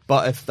away.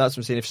 But if that's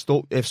what I'm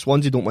saying, if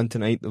Swansea don't win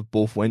tonight, they've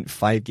both went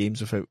 5 games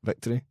without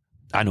victory.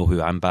 I know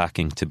who I'm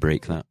backing to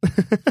break that.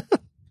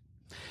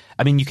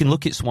 I mean, you can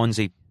look at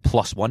Swansea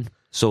 +1,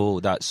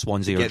 so that's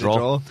Swansea or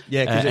draw.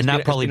 Yeah, and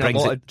that probably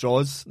brings it.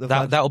 Draws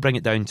that'll bring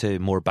it down to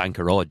more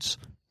banker odds.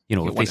 You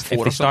know, if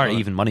they start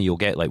even money, you'll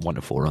get like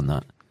 1-4 on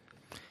that.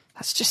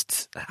 That's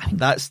just.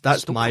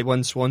 That's my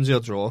one. Swansea or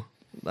draw.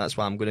 That's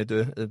what I'm going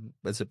to do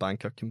as a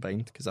banker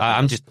combined. Because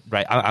I'm just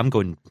right. I'm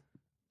going.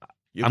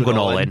 I'm going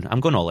all in.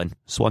 I'm going all in.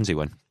 Swansea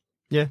win.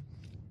 Yeah.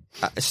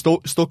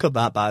 Stoke are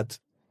that bad.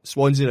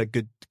 Swansea are a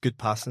good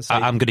passing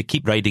side. I'm going to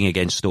keep riding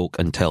against Stoke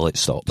until it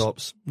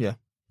stops. Yeah.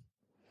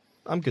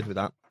 I'm good with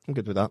that.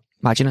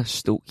 Imagine a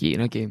Stoke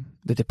Yeaton game.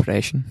 The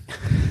depression.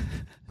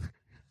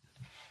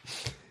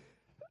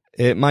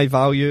 My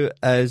value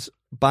is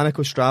Banach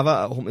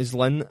Ostrava at home to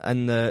Zlin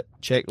in the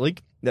Czech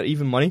League. They're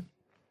even money.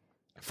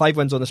 5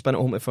 wins on the spin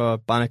at home for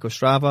Banach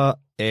Ostrava.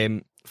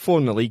 4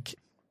 in the league.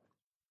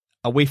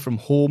 Away from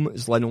home,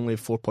 Zlin only have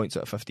 4 points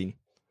out of 15.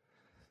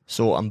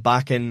 So I'm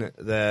backing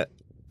the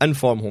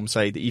in-form home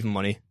side, even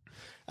money,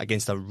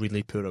 against a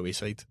really poor away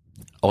side.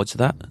 Odds of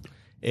that?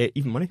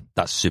 Even money.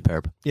 That's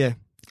superb. Yeah.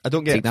 I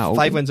don't get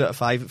 5 wins out of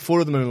 5. 4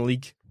 of them are in the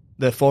league.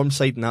 The form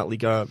side in that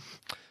league are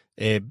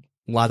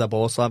Lada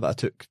Boleslav that I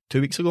took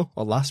 2 weeks ago,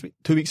 or last week,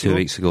 2 weeks ago. 2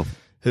 weeks ago.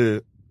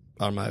 Who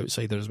are my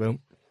outsider as well.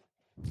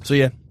 So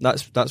yeah,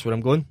 that's where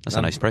I'm going. That's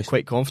a nice price.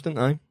 Quite confident,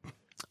 aye.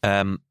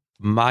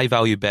 My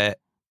value bet,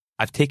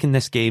 I've taken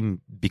this game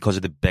because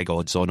of the big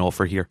odds on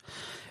offer here.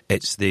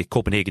 It's the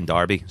Copenhagen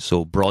derby,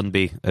 so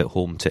Brøndby at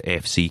home to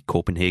FC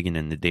Copenhagen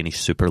in the Danish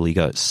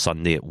Superliga. It's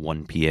Sunday at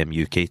 1 p.m.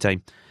 UK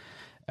time.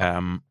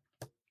 The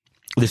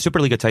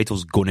Superliga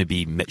title's going to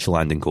be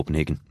Midtjylland and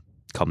Copenhagen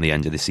come the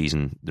end of the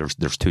season.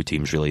 There's two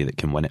teams really that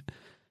can win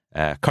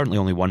it. Currently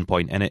only 1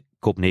 point in it.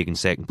 Copenhagen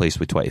second place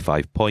with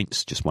 25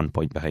 points, just 1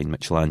 point behind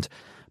Midtjylland.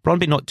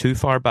 Brøndby not too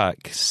far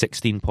back,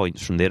 16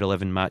 points from their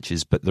 11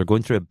 matches, but they're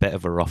going through a bit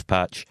of a rough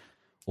patch.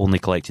 Only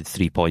collected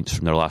 3 points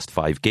from their last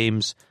 5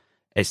 games.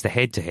 It's the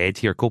head-to-head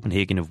here.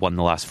 Copenhagen have won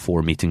the last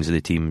 4 meetings of the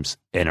teams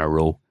in a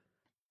row,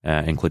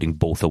 including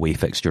both away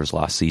fixtures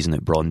last season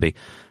at Brøndby.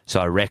 So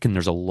I reckon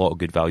there's a lot of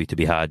good value to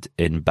be had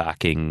in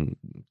backing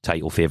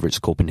title favourites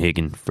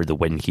Copenhagen for the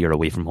win here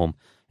away from home.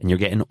 And you're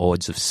getting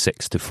odds of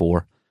 6-4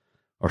 or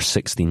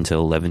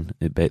 16-11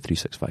 at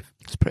Bet365.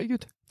 It's pretty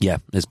good. Yeah,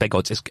 it's big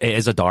odds. It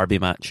is a derby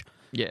match.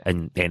 Yeah.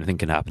 And anything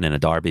can happen in a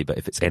derby, but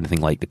if it's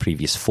anything like the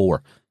previous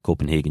 4,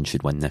 Copenhagen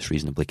should win this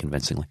reasonably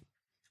convincingly.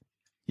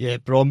 Yeah,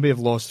 Brøndby have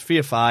lost 3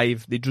 of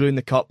 5. They drew in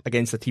the cup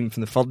against a team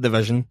from the 3rd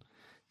division.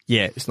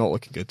 Yeah, it's not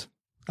looking good.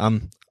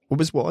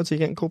 What odds are you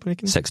getting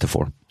Copenhagen?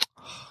 6-4.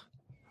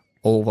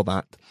 All over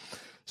that.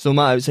 So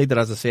my outsider,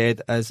 as I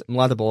said, is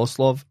Mlada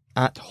Boleslav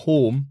at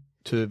home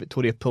to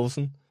Victoria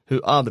Pilsen,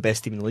 who are the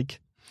best team in the league.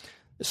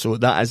 So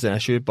that is an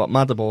issue. But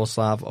Mlada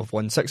Boleslav have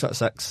won 6 out of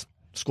 6,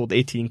 scored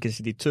 18,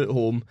 conceded 2 at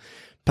home.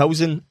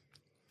 Pilsen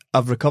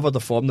have recovered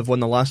their form. They've won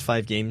the last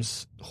 5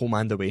 games, home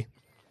and away.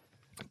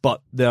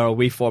 But their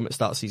away form at the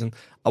start of the season,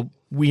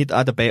 we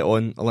had a bet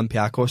on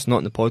Olympiacos, not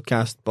in the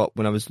podcast, but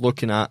when I was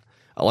looking at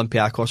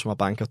Olympiacos from my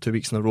banker 2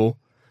 weeks in a row,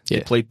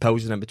 they played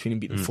Pilsen in between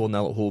and beat them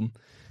 4-0 at home,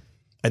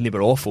 and they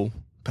were awful.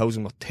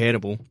 Pilsen were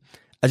terrible.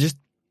 Mlada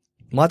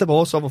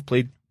Boleslav have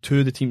played 2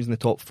 of the teams in the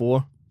top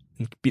 4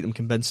 and beat them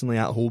convincingly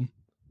at home.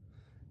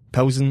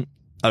 Pilsen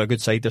are a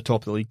good side, they're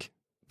top of the league,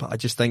 but I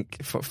just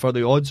think for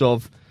the odds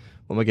of,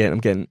 what am I getting? I'm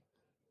getting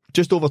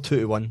just over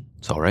 2-1.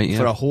 It's alright, yeah.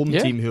 For a home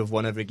team who have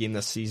won every game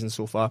this season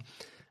so far.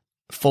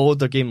 Followed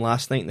their game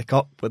last night in the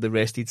Cup where they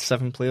rested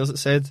 7 players, it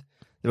said.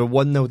 They were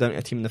 1-0 down to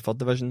a team in the 3rd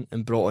division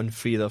and brought on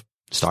 3 of their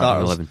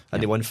starters 11,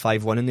 and they won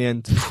 5-1 in the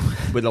end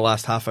with the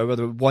last half hour. It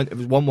was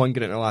 1-1 going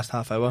into the last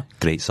half hour.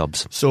 Great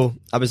subs. So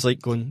I was like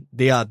going,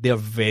 they're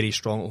very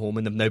strong at home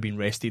and they've now been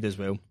rested as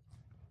well.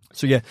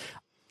 So yeah,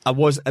 it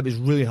was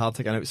really hard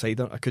to get an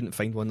outsider. I couldn't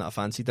find one that I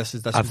fancied. I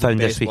found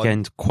this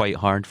weekend quite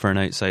hard for an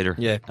outsider.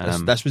 Yeah,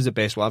 this was the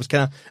best one.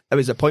 It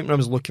was a point where I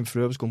was looking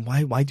through, I was going,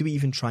 why do we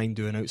even try and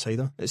do an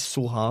outsider? It's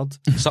so hard.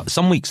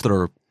 Some weeks there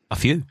are a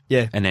few.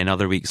 Yeah. And then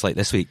other weeks like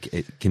this week,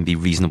 it can be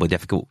reasonably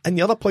difficult. And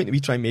the other point that we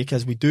try and make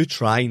is we do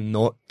try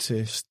not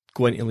to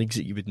go into leagues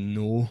that you would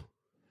know.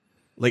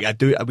 Like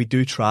we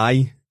do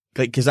try.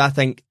 Like, because I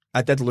think,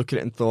 I did look at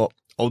it and thought,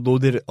 although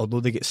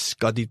they get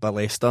scudded by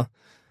Leicester,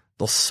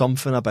 there's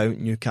something about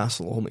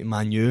Newcastle at home to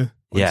Man U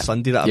on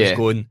Sunday that I was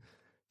going,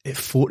 at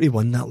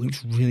 41, that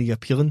looks really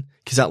appealing,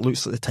 because that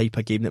looks like the type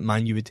of game that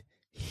Man U would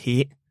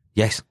hate.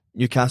 Yes.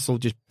 Newcastle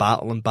just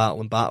battle.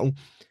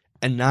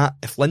 And that,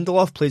 if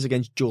Lindelof plays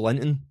against Joe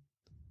Linton,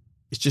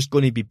 it's just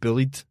going to be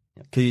bullied,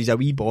 because he's a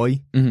wee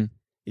boy. Mm-hmm.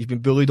 He's been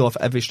bullied off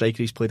every striker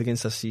he's played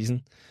against this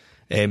season.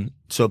 But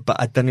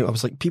I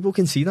was like, people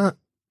can see that.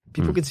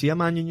 People can see a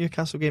Man U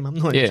Newcastle game. I'm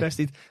not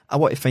interested. I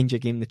want to find you a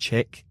game in the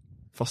Czech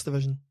First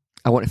Division.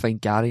 I want to find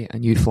Gary a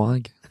new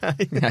flag.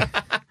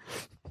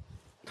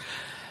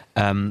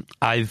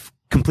 I've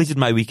completed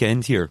my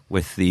weekend here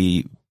with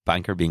the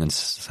banker being on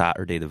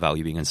Saturday, the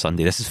value being on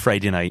Sunday. This is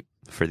Friday night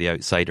for the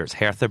outsiders.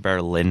 Hertha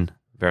Berlin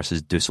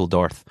versus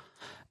Dusseldorf.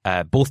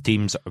 Both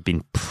teams have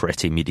been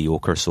pretty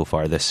mediocre so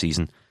far this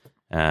season.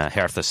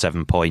 Hertha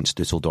 7 points,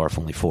 Dusseldorf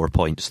only 4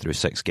 points through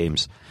 6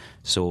 games.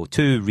 So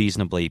 2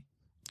 reasonably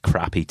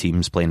crappy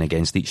teams playing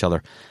against each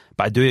other.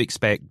 But I do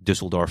expect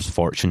Dusseldorf's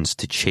fortunes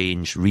to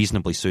change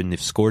reasonably soon.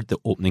 They've scored the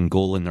opening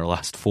goal in their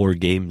last 4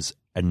 games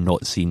and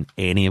not seen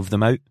any of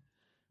them out.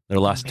 The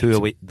last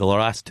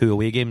two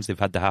away games, they've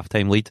had the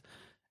halftime lead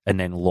and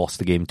then lost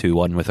the game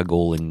 2-1 with a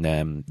goal in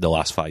the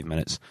last 5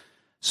 minutes.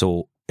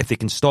 So if they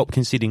can stop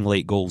conceding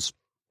late goals,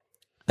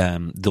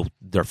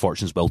 their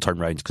fortunes will turn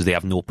round, because they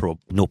have no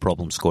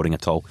problem scoring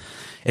at all.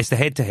 It's the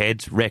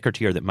head-to-head record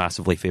here that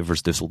massively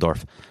favours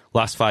Dusseldorf.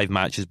 Last 5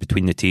 matches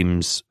between the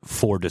teams,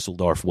 4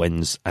 Dusseldorf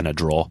wins and a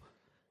draw.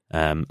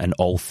 And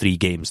all 3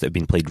 games that have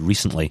been played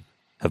recently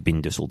have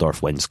been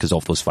Dusseldorf wins, because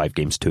of those 5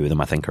 games, 2 of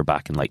them I think are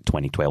back in like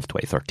 2012,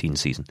 2013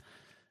 season,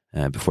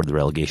 before the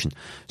relegation.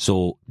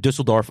 So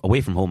Dusseldorf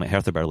away from home at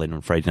Hertha Berlin on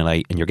Friday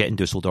night, and you're getting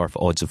Dusseldorf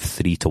odds of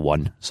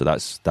 3-1. So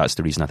that's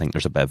the reason I think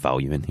there's a bit of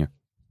value in here.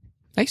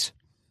 Nice.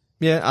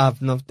 Yeah,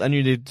 I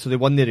knew they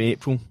won there in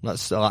April.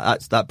 That's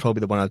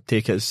probably the one I'd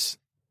take as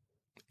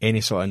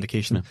any sort of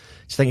indication. Yeah.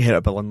 Just think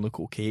Hertha Berlin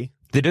look okay.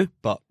 They do,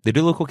 but they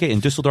do look okay,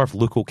 and Dusseldorf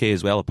look okay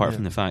as well, apart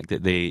from the fact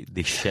that they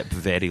ship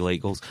very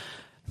late goals.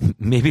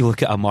 Maybe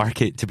look at a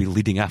market to be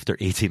leading after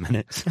 80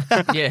 minutes.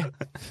 Yeah.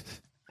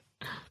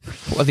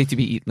 What are they to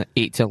be eating at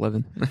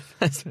 8-11?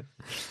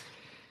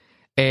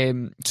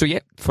 So yeah,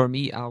 for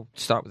me, I'll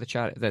start with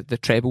the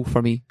treble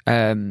for me.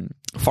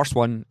 First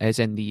one is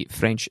in the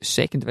French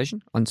second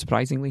division,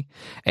 unsurprisingly.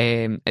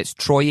 It's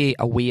Troyes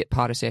away at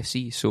Paris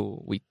FC,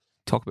 so we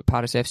talk about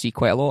Paris FC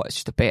quite a lot. It's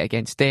just a bet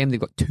against them. They've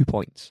got 2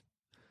 points.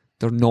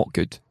 They're not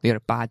good. They're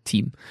a bad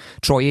team.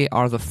 Troyes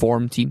are the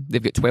form team.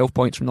 They've got 12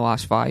 points from the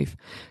last 5.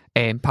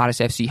 Paris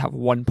FC have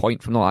 1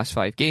 point from the last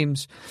 5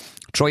 games.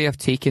 Troyes have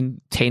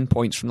taken 10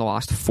 points from the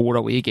last 4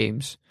 away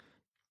games.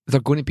 They're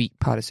going to beat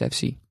Paris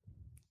FC.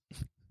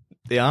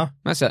 They are.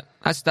 That's it.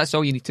 That's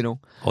all you need to know.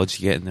 Odds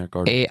you get in there,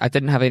 Gordon? I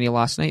didn't have any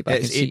last night,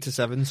 but It's I can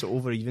 8-7, so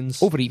over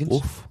evens. over evens.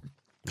 Oof.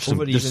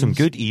 Over There's some evens.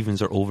 good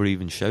evens or over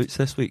even shouts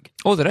this week.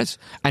 Oh, there is.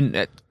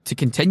 And to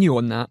continue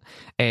on that,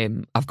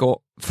 I've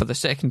got for the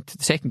second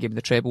game of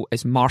the treble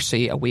is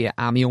Marseille away at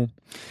Amiens.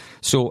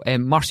 So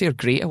Marseille are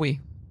great away.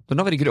 They're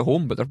not very good at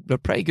home, but they're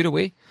pretty good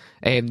away.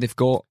 That's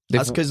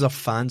because their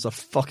fans are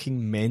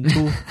fucking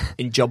mental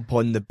and jump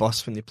on the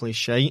bus when they play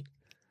shite.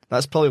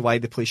 That's probably why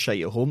they play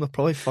shite at home. They're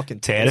probably fucking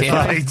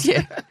terrified.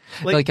 yeah,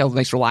 like a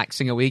nice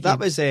relaxing away game. That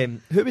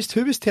was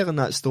who was telling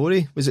that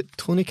story? Was it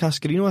Tony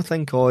Cascarino? I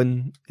think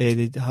on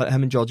him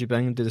and Georgie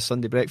Bingham did a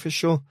Sunday breakfast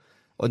show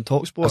on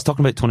TalkSport. I was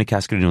talking about Tony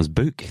Cascarino's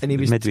book. And he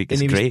was Midweek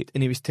is and he great. Was,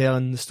 and he was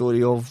telling the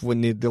story of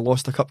when they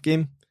lost a cup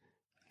game,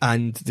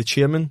 and the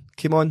chairman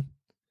came on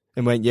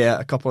and went, "Yeah,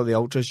 a couple of the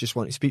ultras just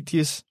want to speak to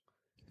you."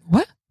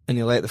 What? And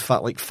he let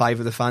like 5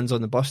 of the fans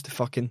on the bus to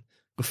fucking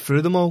go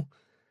through them all.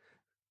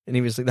 And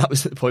he was like, that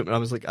was at the point where I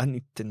was like, I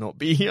need to not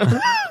be here.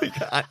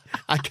 Like,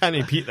 I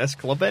can't beat this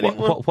club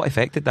anymore. What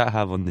effect did that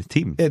have on the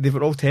team? Yeah, they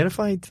were all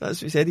terrified. That's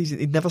what he said.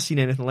 He'd never seen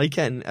anything like it,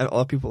 and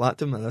other people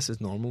at him, and this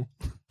is normal.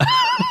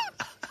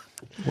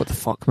 What the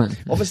fuck, man?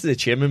 Obviously, the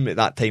chairman at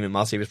that time in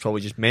Marseille was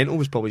probably just mental,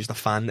 was probably just a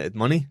fan that had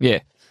money.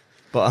 Yeah.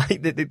 But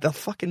they're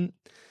fucking...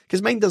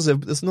 Because mind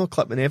there's no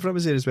clip when Evra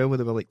was there as well, where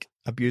they were like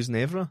abusing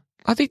Evra.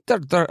 I think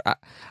they're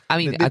I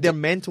mean, They're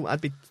mental.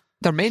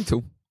 they're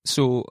mental.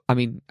 So, I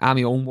mean,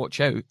 Amiens, watch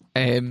out.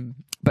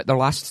 But their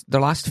last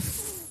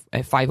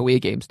 5 away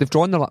games,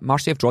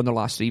 Marseille have drawn their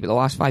last 3, but the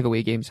last 5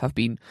 away games have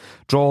been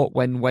draw,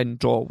 win,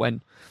 draw,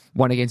 win.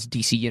 One against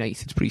DC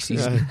United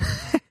pre-season.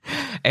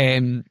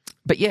 Right.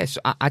 But yes,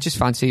 I just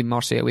fancy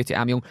Marseille away to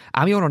Amiens.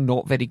 Amiens are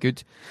not very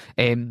good.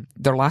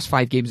 Their last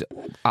 5 games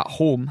at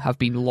home have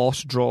been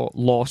loss, draw,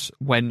 loss,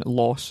 win,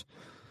 loss.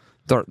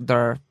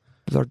 They're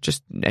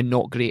just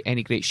not great,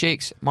 any great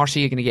shakes.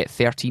 Marseille are going to get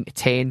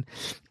 13-10.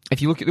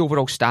 If you look at the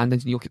overall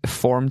standings and you look at the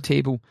form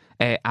table,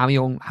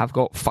 Amiens have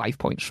got 5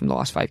 points from the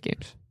last 5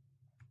 games.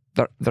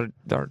 They're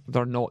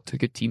not a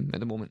good team at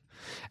the moment.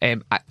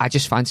 I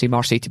just fancy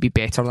Marseille to be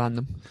better than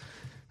them.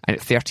 And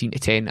at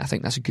 13-10, I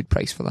think that's a good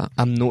price for that.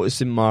 I'm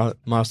noticing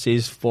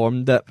Marseille's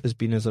form dip has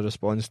been as a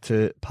response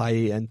to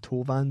Payet and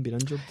Thauvin being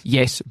injured.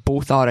 Yes,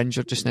 both are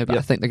injured just now, but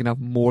I think they're going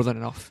to have more than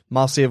enough.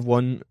 Marseille have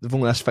won. They've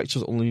only this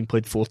fixture's only been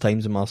played 4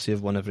 times, and Marseille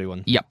have won every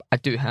one. Yep, I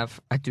do have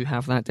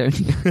that down.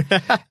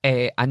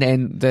 And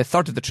then the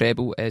third of the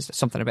treble is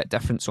something a bit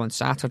different. So on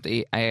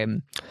Saturday,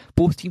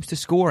 both teams to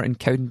score in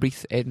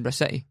Cowdenbeath, Edinburgh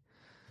City.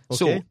 Okay.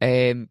 So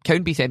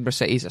Cowdenbeath, Edinburgh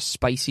City is a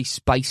spicy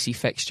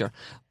fixture.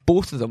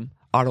 Both of them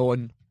are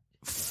on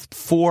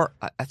 4,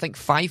 I think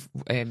 5.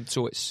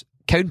 So it's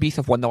Cowdenbeath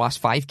have won the last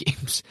 5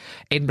 games.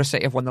 Edinburgh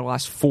City have won the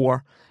last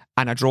 4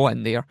 and a draw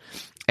in there.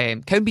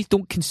 Cowdenbeath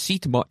don't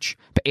concede much,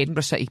 but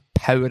Edinburgh City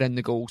power in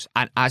the goals,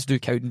 and as do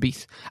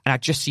Cowdenbeath. And I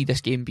just see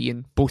this game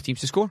being both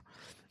teams to score.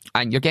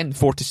 And you're getting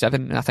 4-7,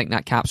 and I think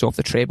that caps off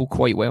the treble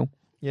quite well.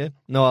 Yeah,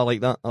 no, I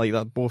like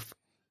that. Both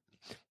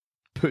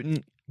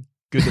putting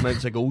good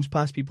amounts of goals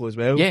past people as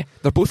well. Yeah,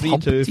 they're both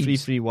 3-2,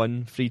 teams.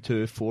 3-3-1,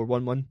 3-2,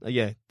 4-1-1.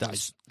 Yeah,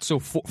 that's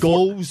So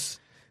goals.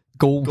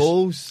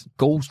 goals.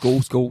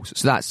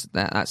 So that's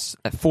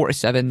at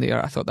 4-7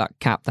 there. I thought that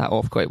capped that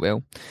off quite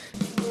well.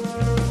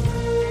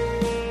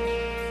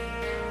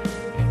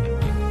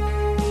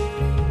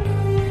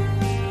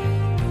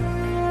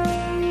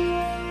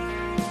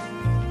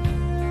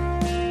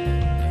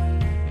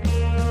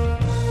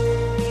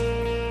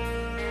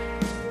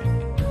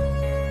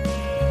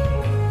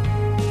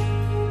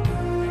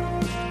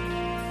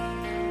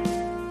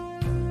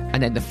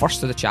 And then the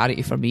first of the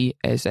charity for me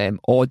is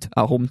Odd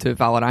at home to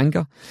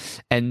Vålerenga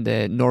in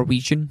the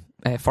Norwegian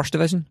First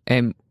Division.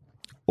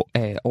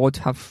 Odd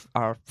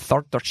are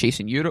third, they're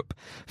chasing Europe.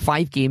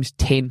 5 games,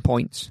 10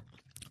 points.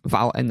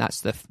 And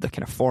that's the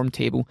kind of form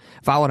table.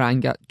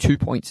 Vålerenga, 2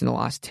 points in the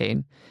last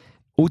 10.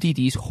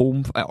 ODD's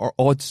home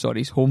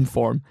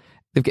form,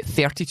 they've got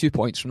 32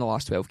 points from the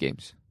last 12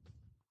 games.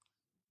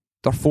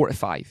 They're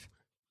 4-5.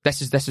 This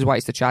is why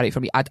it's the charity for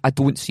me. I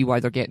don't see why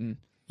they're getting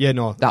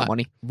that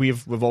money.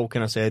 We've all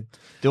kind of said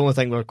the only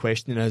thing we're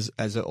questioning is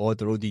it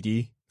Odd or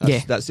ODD?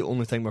 That's the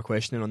only thing we're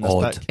questioning on this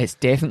Odd. pick. It's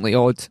definitely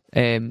Odd.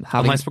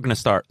 Unless we're going to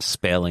start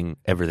spelling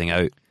everything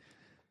out,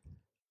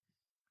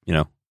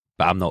 but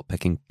I'm not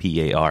picking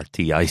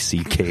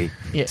PARTICKTHISTLE.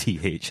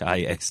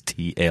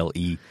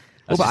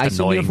 What about just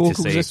annoying to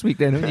vocals say. this week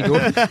then? You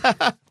go.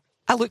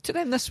 I looked at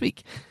them this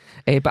week,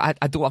 but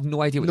I don't have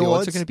no idea what the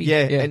odds are going to be.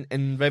 Yeah. And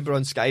remember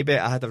on Sky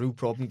Bet, I had a real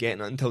problem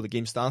getting it until the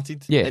game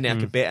started. Yeah. And then I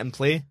could bet and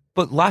play.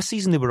 But last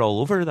season they were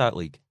all over that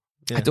league.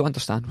 Yeah. I don't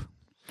understand.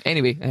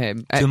 Anyway,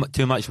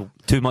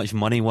 Too much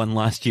money won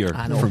last year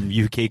I know. from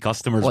UK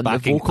customers On the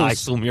backing vocals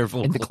Islemere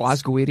vocals. in the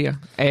Glasgow area.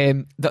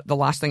 The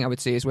last thing I would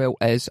say as well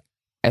is,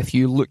 if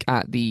you look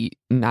at the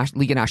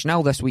Liga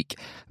Nacional this week,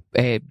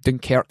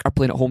 Dunkirk are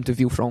playing at home to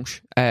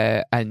Villefranche,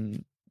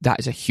 and that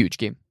is a huge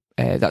game.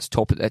 That's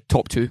top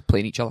two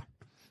playing each other.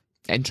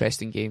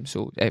 Interesting game,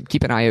 so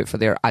keep an eye out for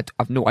there.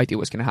 I've no idea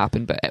what's going to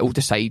happen, but it will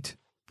decide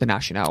the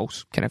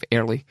Nationals kind of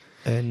early.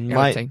 And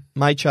early time.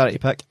 my charity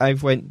pick,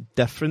 I've went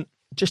different.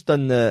 Just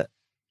done the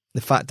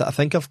fact that I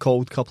think I've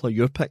called a couple of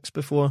your picks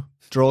before,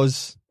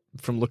 draws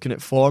from looking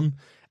at form,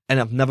 and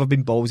I've never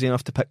been ballsy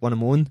enough to pick one of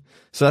my own.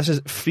 So this is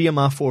 3 of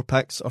my 4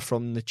 picks are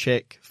from the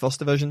Czech First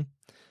Division.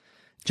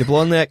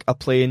 Jablonec are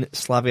playing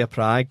Slavia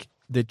Prague.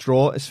 The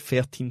draw is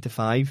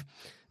 13-5.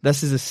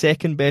 This is the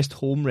second best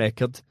home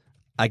record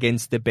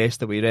against the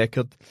best away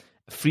record.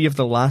 3 of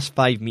the last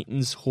 5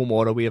 meetings, home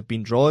or away, have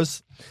been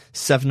draws.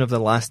 7 of the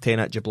last 10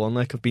 at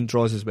Jablonec have been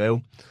draws as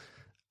well.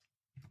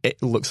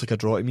 It looks like a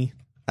draw to me.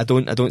 I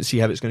don't see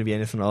how it's going to be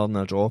anything other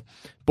than a draw.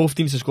 Both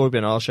teams have scored by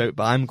an hour shout,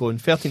 but I'm going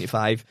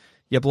 13-5.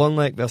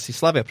 Jablonec versus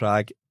Slavia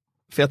Prague,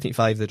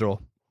 13-5 the draw.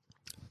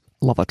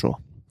 Love a draw.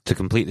 To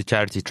complete the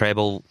charity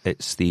treble,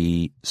 it's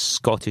the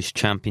Scottish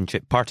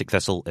Championship. Partick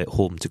Thistle at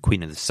home to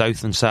Queen of the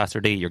South on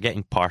Saturday. You're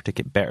getting Partick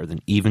at better than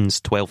evens,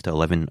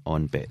 12-11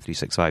 on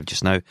Bet365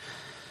 just now.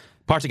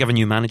 Partick have a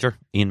new manager,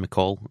 Ian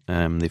McCall.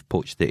 They've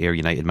poached the Ayr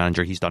United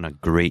manager. He's done a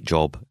great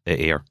job at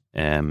Ayr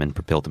and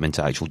propelled them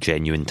into actual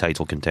genuine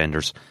title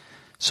contenders.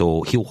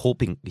 So he'll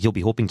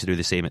be hoping to do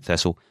the same at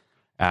Thistle.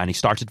 And he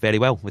started very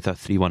well with a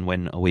 3-1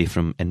 win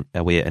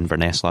away at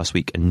Inverness last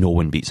week, and no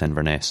one beats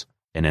Inverness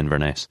in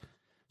Inverness.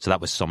 So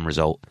that was some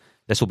result.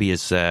 This will be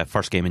his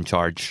first game in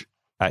charge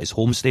at his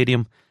home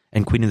stadium,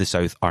 and Queen of the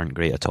South aren't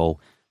great at all.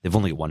 They've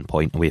only got 1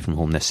 point away from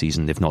home this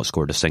season. They've not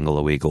scored a single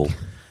away goal.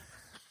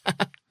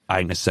 I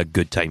think this is a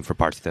good time for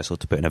Partick Thistle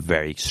to put in a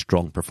very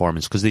strong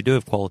performance, because they do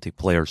have quality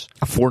players.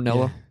 A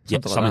 4-0. Yeah,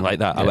 something like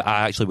that. Yeah.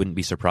 I actually wouldn't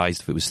be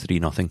surprised if it was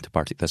 3-0 to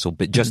Partick Thistle,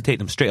 but just take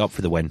them straight up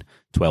for the win,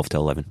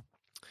 12-11.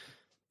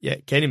 Yeah,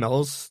 Kenny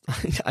Mills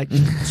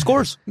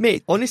Scores.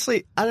 Mate,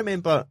 honestly, I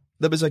remember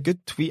there was a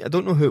good tweet, I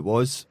don't know who it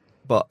was,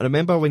 but I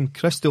remember when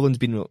Chris Doolan's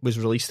was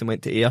released and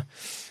went to Ayr,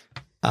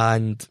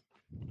 and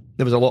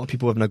there was a lot of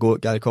people having a go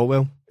at Gary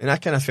Caldwell, and I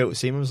kind of felt the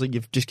same. I was like,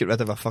 you've just got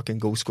rid of a fucking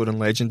goal scoring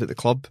legend at the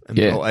club and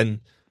brought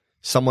in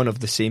someone of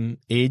the same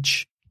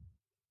age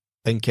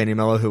in Kenny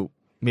Miller who'll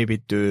maybe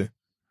do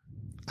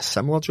a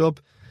similar job.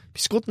 He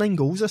scored 9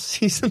 goals this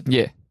season.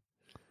 Yeah.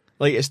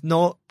 Like, it's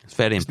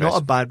very impressive.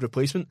 not a bad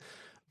replacement.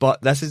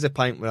 But this is the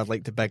point where I'd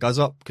like to big us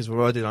up, because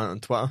we're already on it on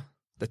Twitter.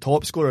 The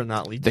top scorer in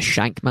that league, The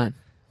Shank Man.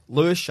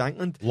 Lewis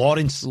Shankland.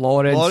 Lawrence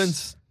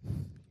Shankland.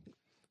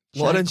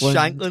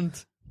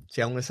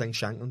 See, I'm going to sing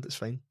Shankland, it's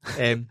fine.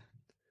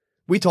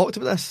 We talked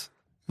about this.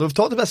 We've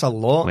talked about this a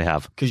lot. We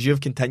have. Because you've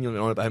continually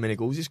on about how many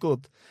goals he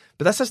scored.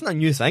 But this isn't a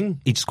new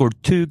thing. He'd scored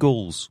 2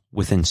 goals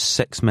within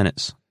 6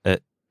 minutes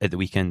at the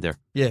weekend there.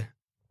 Yeah.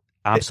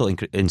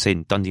 Absolutely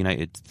insane. Dundee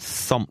United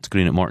thumped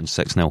Greenock Morton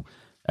 6-0,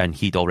 and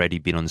he'd already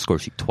been on the score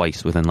sheet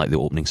twice within like the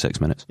opening 6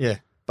 minutes. Yeah.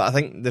 But I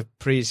think the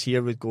praise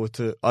here would go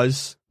to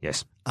us.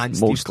 Yes. And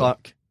Steve Mostly.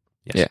 Clark.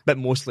 Yes. Yeah. But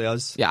mostly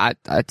us. Yeah,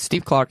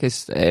 Steve Clark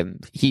is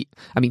he's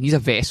a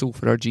vessel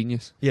for our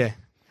genius. Yeah.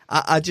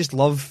 I just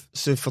love,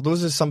 so for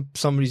those of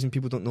some reason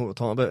people don't know what we're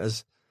talking about,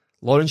 is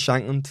Lawrence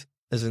Shankland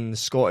is in the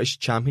Scottish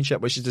Championship,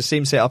 which is the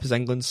same setup as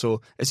England,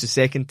 so it's the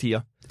second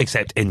tier.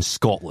 Except in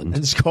Scotland.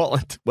 In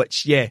Scotland,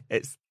 which,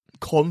 it's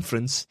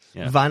conference,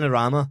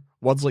 Vanarama,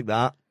 words like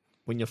that,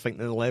 when you're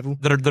thinking of the level.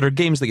 There are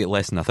games that get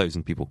less than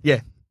 1,000 people.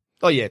 Yeah.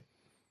 Oh, yeah.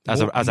 As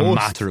a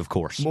matter of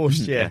course.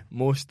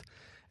 Most.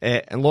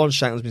 And Lawrence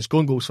Shankland's been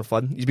scoring goals for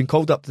fun. He's been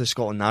called up to the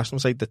Scotland national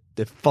side,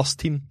 the first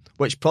team,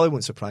 which probably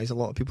won't surprise a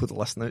lot of people that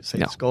listen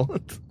outside of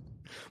Scotland.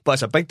 But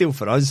it's a big deal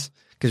for us,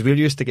 because we're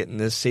used to getting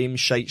the same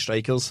shite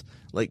strikers,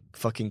 like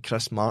fucking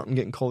Chris Martin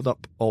getting called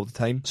up all the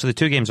time. So the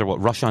 2 games are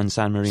what? Russia and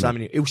San Marino?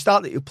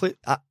 He'll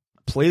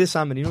play the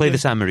San Marino game. Play the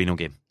San Marino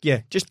game.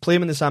 Yeah, just play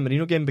him in the San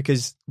Marino game,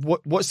 because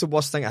what's the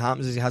worst thing that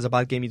happens is he has a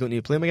bad game, you don't need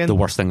to play him again? The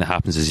worst thing that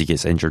happens is he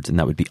gets injured, and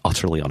that would be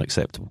utterly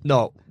unacceptable.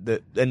 No,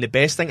 and the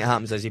best thing that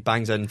happens is he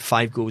bangs in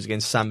 5 goals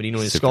against San Marino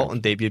in his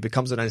Scotland debut,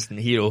 becomes an instant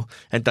hero,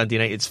 and Dundee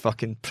United's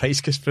fucking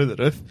price goes through the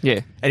roof.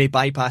 Yeah. And he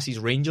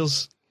bypasses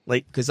Rangers.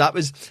 Like, because that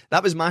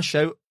was my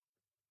shout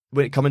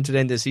when it coming to the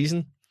end of the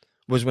season,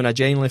 was when I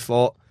genuinely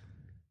thought,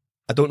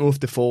 I don't know if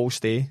Defoe will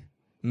stay.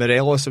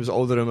 Morelos, there was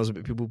all the rumours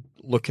about people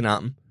looking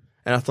at him,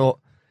 and I thought,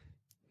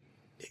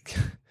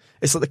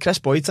 it's like the Chris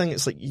Boyd thing.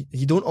 It's like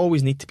you don't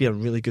always need to be a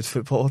really good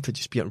footballer to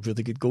just be a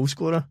really good goal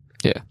scorer.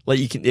 Yeah. Like,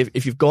 you can,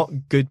 if you've got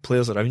good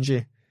players around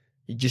you,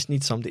 you just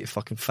need somebody to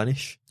fucking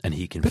finish. And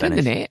he can Put in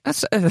finish. the net.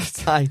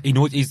 That's Aye. He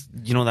knows,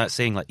 that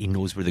saying, like, he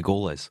knows where the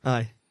goal is.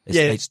 Aye.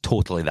 It's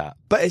totally that.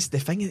 But it's the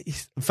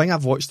thing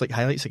I've watched, like,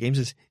 highlights of games,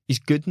 is he's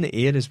good in the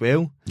air as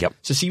well. Yep.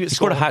 So see what He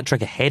scored a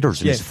hat-trick of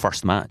headers in his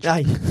first match.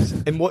 Aye.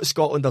 And what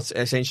Scotland are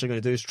essentially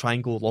going to do is try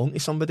and go long to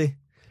somebody.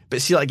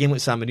 But see, like a game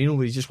like San Marino,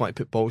 where you just want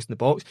to put balls in the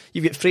box.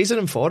 You've got Fraser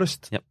and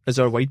Forrest as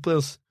our wide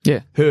players.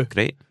 Yeah. Who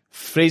Great.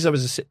 Fraser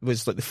was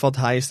like the third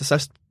highest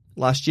assist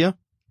last year,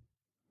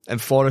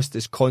 and Forrest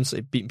is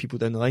constantly beating people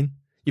down the line.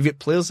 You've got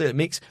players that it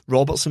makes.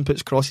 Robertson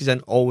puts crosses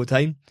in all the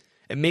time.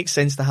 It makes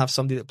sense to have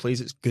somebody that plays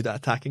that's good at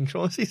attacking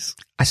crosses.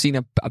 I seen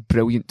a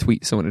brilliant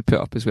tweet someone had put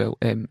up as well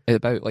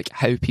about like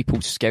how people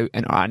scout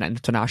at an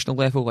international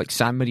level, like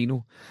San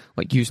Marino,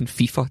 like using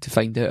FIFA to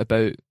find out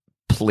about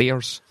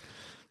players,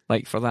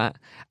 like for that.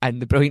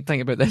 And the brilliant thing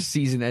about this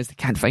season is they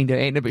can't find out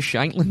anything about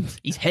Shankland.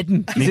 He's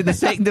hidden. He's in the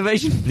second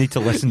division. Need to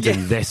listen to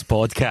this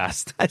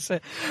podcast. I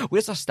said,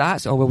 where's our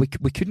stats? Oh well,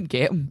 we couldn't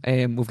get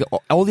him. We've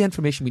got all the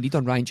information we need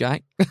on Ryan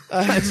Jack.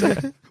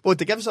 Well,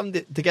 to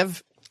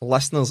give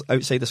listeners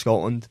outside of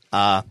Scotland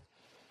a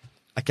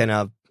kind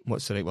of,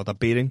 what's the right word, a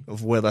bearing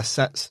of where this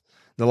sits.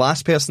 The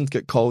last person to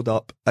get called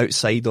up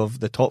outside of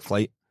the top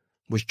flight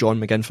was John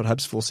McGinn for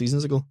Hibs 4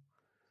 seasons ago.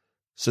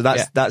 So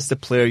that's the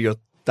player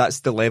that's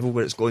the level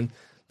where it's going.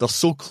 They're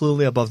so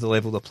clearly above the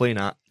level they're playing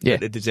at that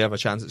they deserve a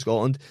chance at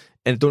Scotland.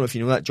 And I don't know if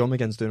you know that, John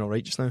McGinn's doing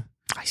alright just now.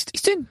 He's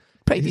doing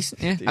pretty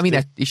decent, yeah. I mean,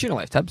 he shouldn't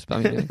have left Hibs, but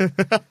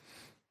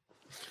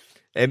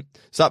I mean...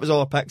 So that was all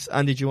our picks.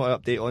 Andy, do you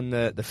want to update on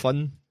the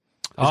fun?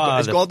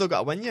 Has Gordo got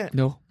a win yet?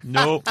 No.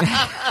 No.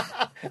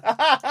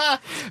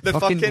 The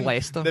fucking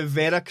Leicester. The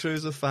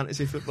Veracruz of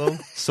fantasy football.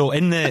 So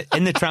in the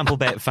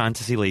TrampleBet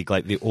Fantasy League,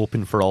 like the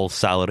open for all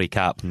salary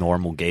cap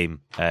normal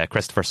game,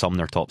 Christopher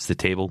Sumner tops the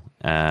table.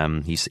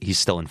 He's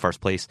still in first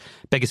place.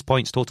 Biggest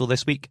points total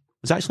this week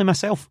was actually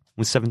myself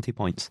with 70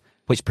 points,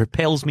 which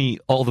propels me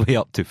all the way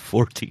up to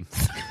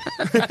 14th.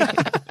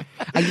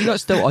 And you're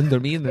not still under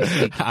me in this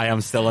league. I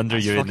am still under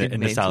you in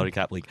the salary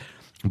cap league.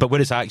 But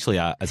where it's actually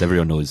at, as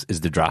everyone knows,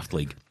 is the draft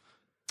league.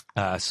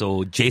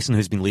 So Jason,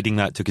 who's been leading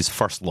that, took his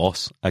first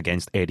loss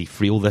against Eddie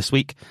Friel this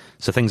week.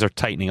 So things are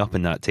tightening up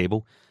in that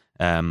table.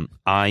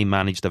 I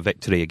managed a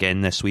victory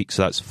again this week,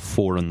 so that's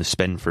 4 on the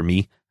spin for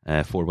me.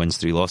 4 wins,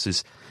 3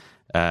 losses.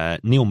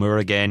 Neil Moore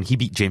again, he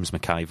beat James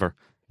McIver,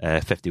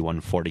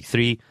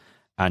 51-43.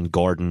 And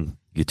Gordon,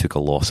 you took a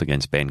loss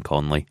against Ben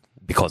Conley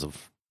because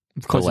of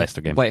the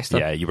Leicester game. Leicester.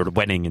 Yeah, you were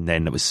winning and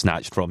then it was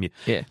snatched from you.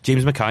 Yeah.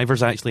 James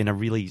McIver's actually in a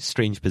really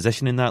strange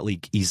position in that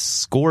league. He's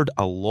scored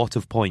a lot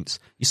of points.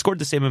 He scored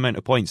the same amount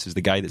of points as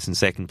the guy that's in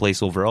second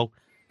place overall,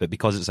 but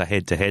because it's a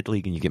head-to-head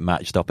league and you get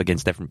matched up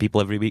against different people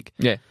every week,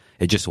 it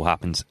just so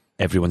happens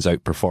everyone's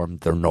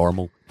outperformed their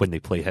normal when they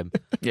play him.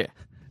 Yeah.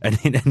 And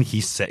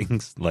he's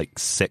sitting like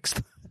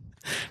 6th,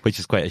 which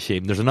is quite a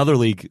shame. There's another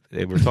league,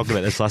 we were talking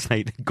about this last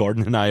night,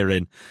 Gordon and I are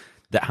in,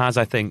 that has,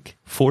 I think,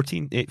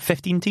 15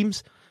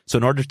 teams. So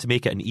in order to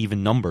make it an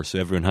even number, so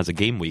everyone has a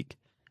game week,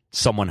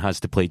 someone has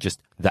to play just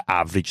the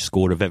average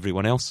score of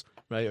everyone else.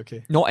 Right,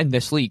 okay. Not in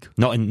this league.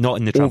 Not in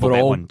the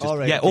TrampleBet one. Just,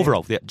 right, yeah, okay.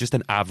 overall. Yeah, just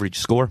an average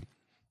score.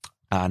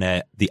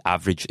 And the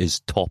average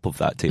is top of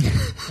that table.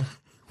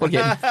 We're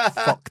getting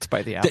fucked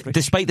by the average.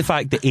 Despite the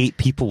fact that 8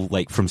 people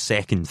like from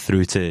 2nd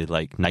through to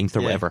like 9th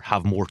or whatever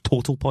have more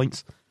total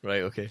points.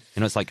 Right, okay. You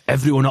know, it's like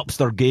everyone ups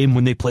their game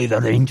when they play the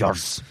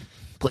Rangers.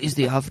 Plays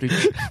the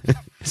average.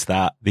 It's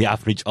that. The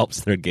average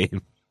ups their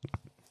game.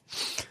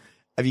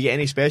 Have you got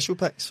any special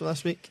picks for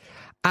this week?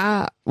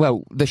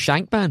 Well, the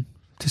Shankman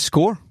to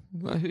score.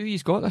 Who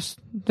he's got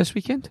this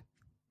weekend?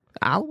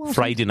 Alloa?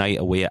 Friday night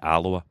away at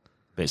Alloa.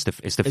 But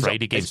it's the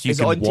Friday game, so you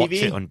can watch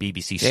TV? it on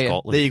BBC Yeah,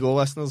 Scotland. There you go,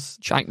 listeners.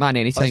 Shankman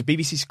anytime. It's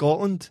BBC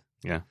Scotland.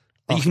 Yeah.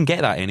 But you can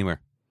get that anywhere.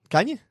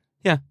 Can you?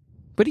 Yeah.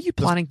 Where are you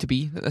planning to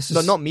be? This is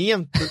No, not me.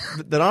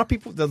 There are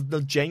people. They're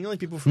genuinely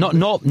people from.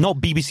 Not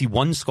BBC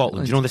One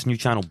Scotland. Do you know this new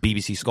channel,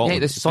 BBC Scotland?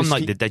 Yeah, it's on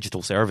like the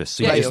digital service.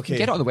 So Yeah, you you just, can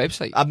get it on the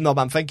website.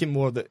 I'm thinking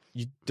more that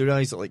you do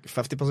realise that like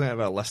 50% of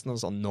our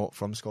listeners are not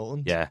from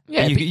Scotland. yeah.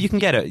 Yeah, And but you can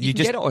get it. You can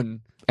just get it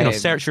on.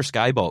 search your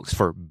Skybox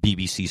for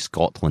BBC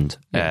Scotland.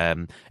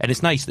 And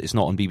it's nice that it's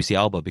not on BBC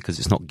Alba because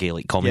it's not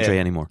Gaelic commentary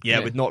anymore. Yeah, I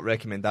Yeah. would not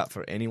recommend that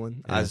for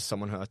anyone, as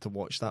someone who had to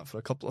watch that for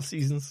a couple of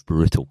seasons.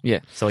 Brutal. Yeah.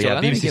 So yeah,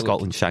 I think BBC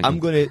Scotland Shankland. I'm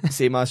going to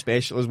say my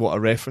special is what I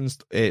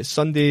referenced.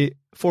 Sunday,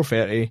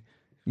 4:30,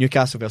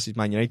 Newcastle versus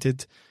Man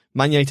United.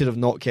 Man United have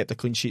not kept a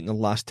clean sheet in the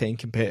last 10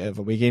 competitive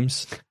away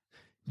games.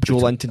 Joe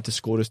Linton to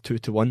score is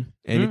 2-1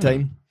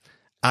 anytime.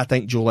 I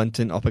think Joe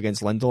Linton up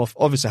against Lindelof.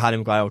 Obviously, Harry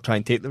Maguire will try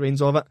and take the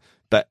reins of it,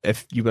 but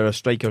if you were a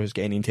striker who's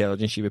got any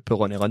intelligence, you would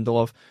pull on to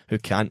Lindelof, who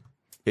can't.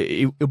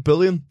 He'll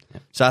bully him.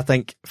 So I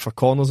think for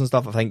corners and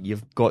stuff, I think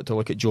you've got to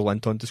look at Joe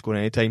Linton to score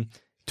anytime.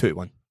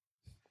 2-1.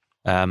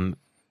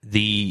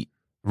 The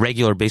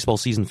regular baseball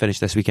season finished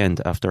this weekend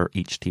after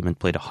each team had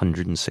played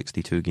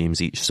 162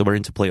 games each. So we're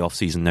into playoff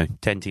season now.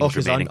 10 teams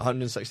Because remaining.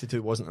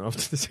 162 wasn't enough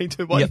to decide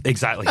 2-1. Yep,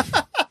 exactly.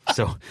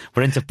 So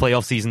we're into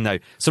playoff season now.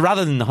 So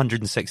rather than the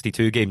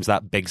 162 games,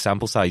 that big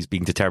sample size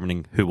being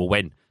determining who will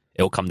win,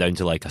 it'll come down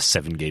to like a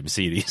 7-game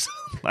series,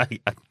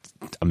 like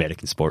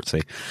American sports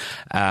say.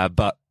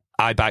 But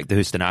I backed the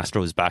Houston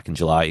Astros back in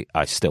July.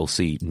 I still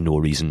see no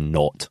reason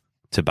not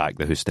to back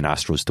the Houston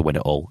Astros to win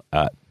it all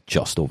at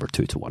just over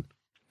 2-1.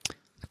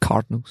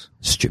 Cardinals.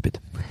 Stupid.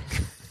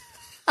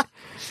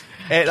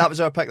 That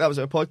was our pick. That was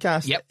our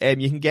podcast. Yep.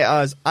 You can get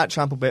us at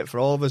TrampleBet for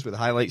all of us with the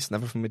highlights and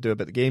everything we do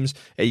about the games.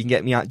 You can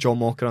get me at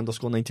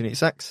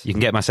JohnWalker_1986. You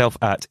can get myself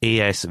at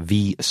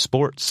ASV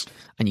Sports.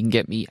 And you can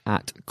get me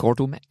at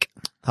GordoMick.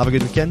 Have a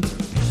good weekend.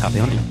 Happy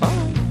hunting.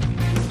 Bye.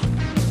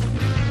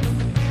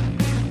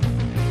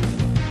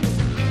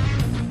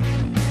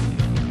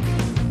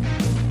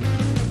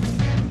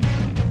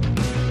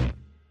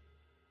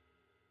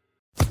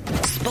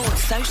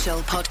 Sports Social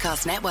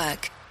Podcast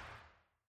Network.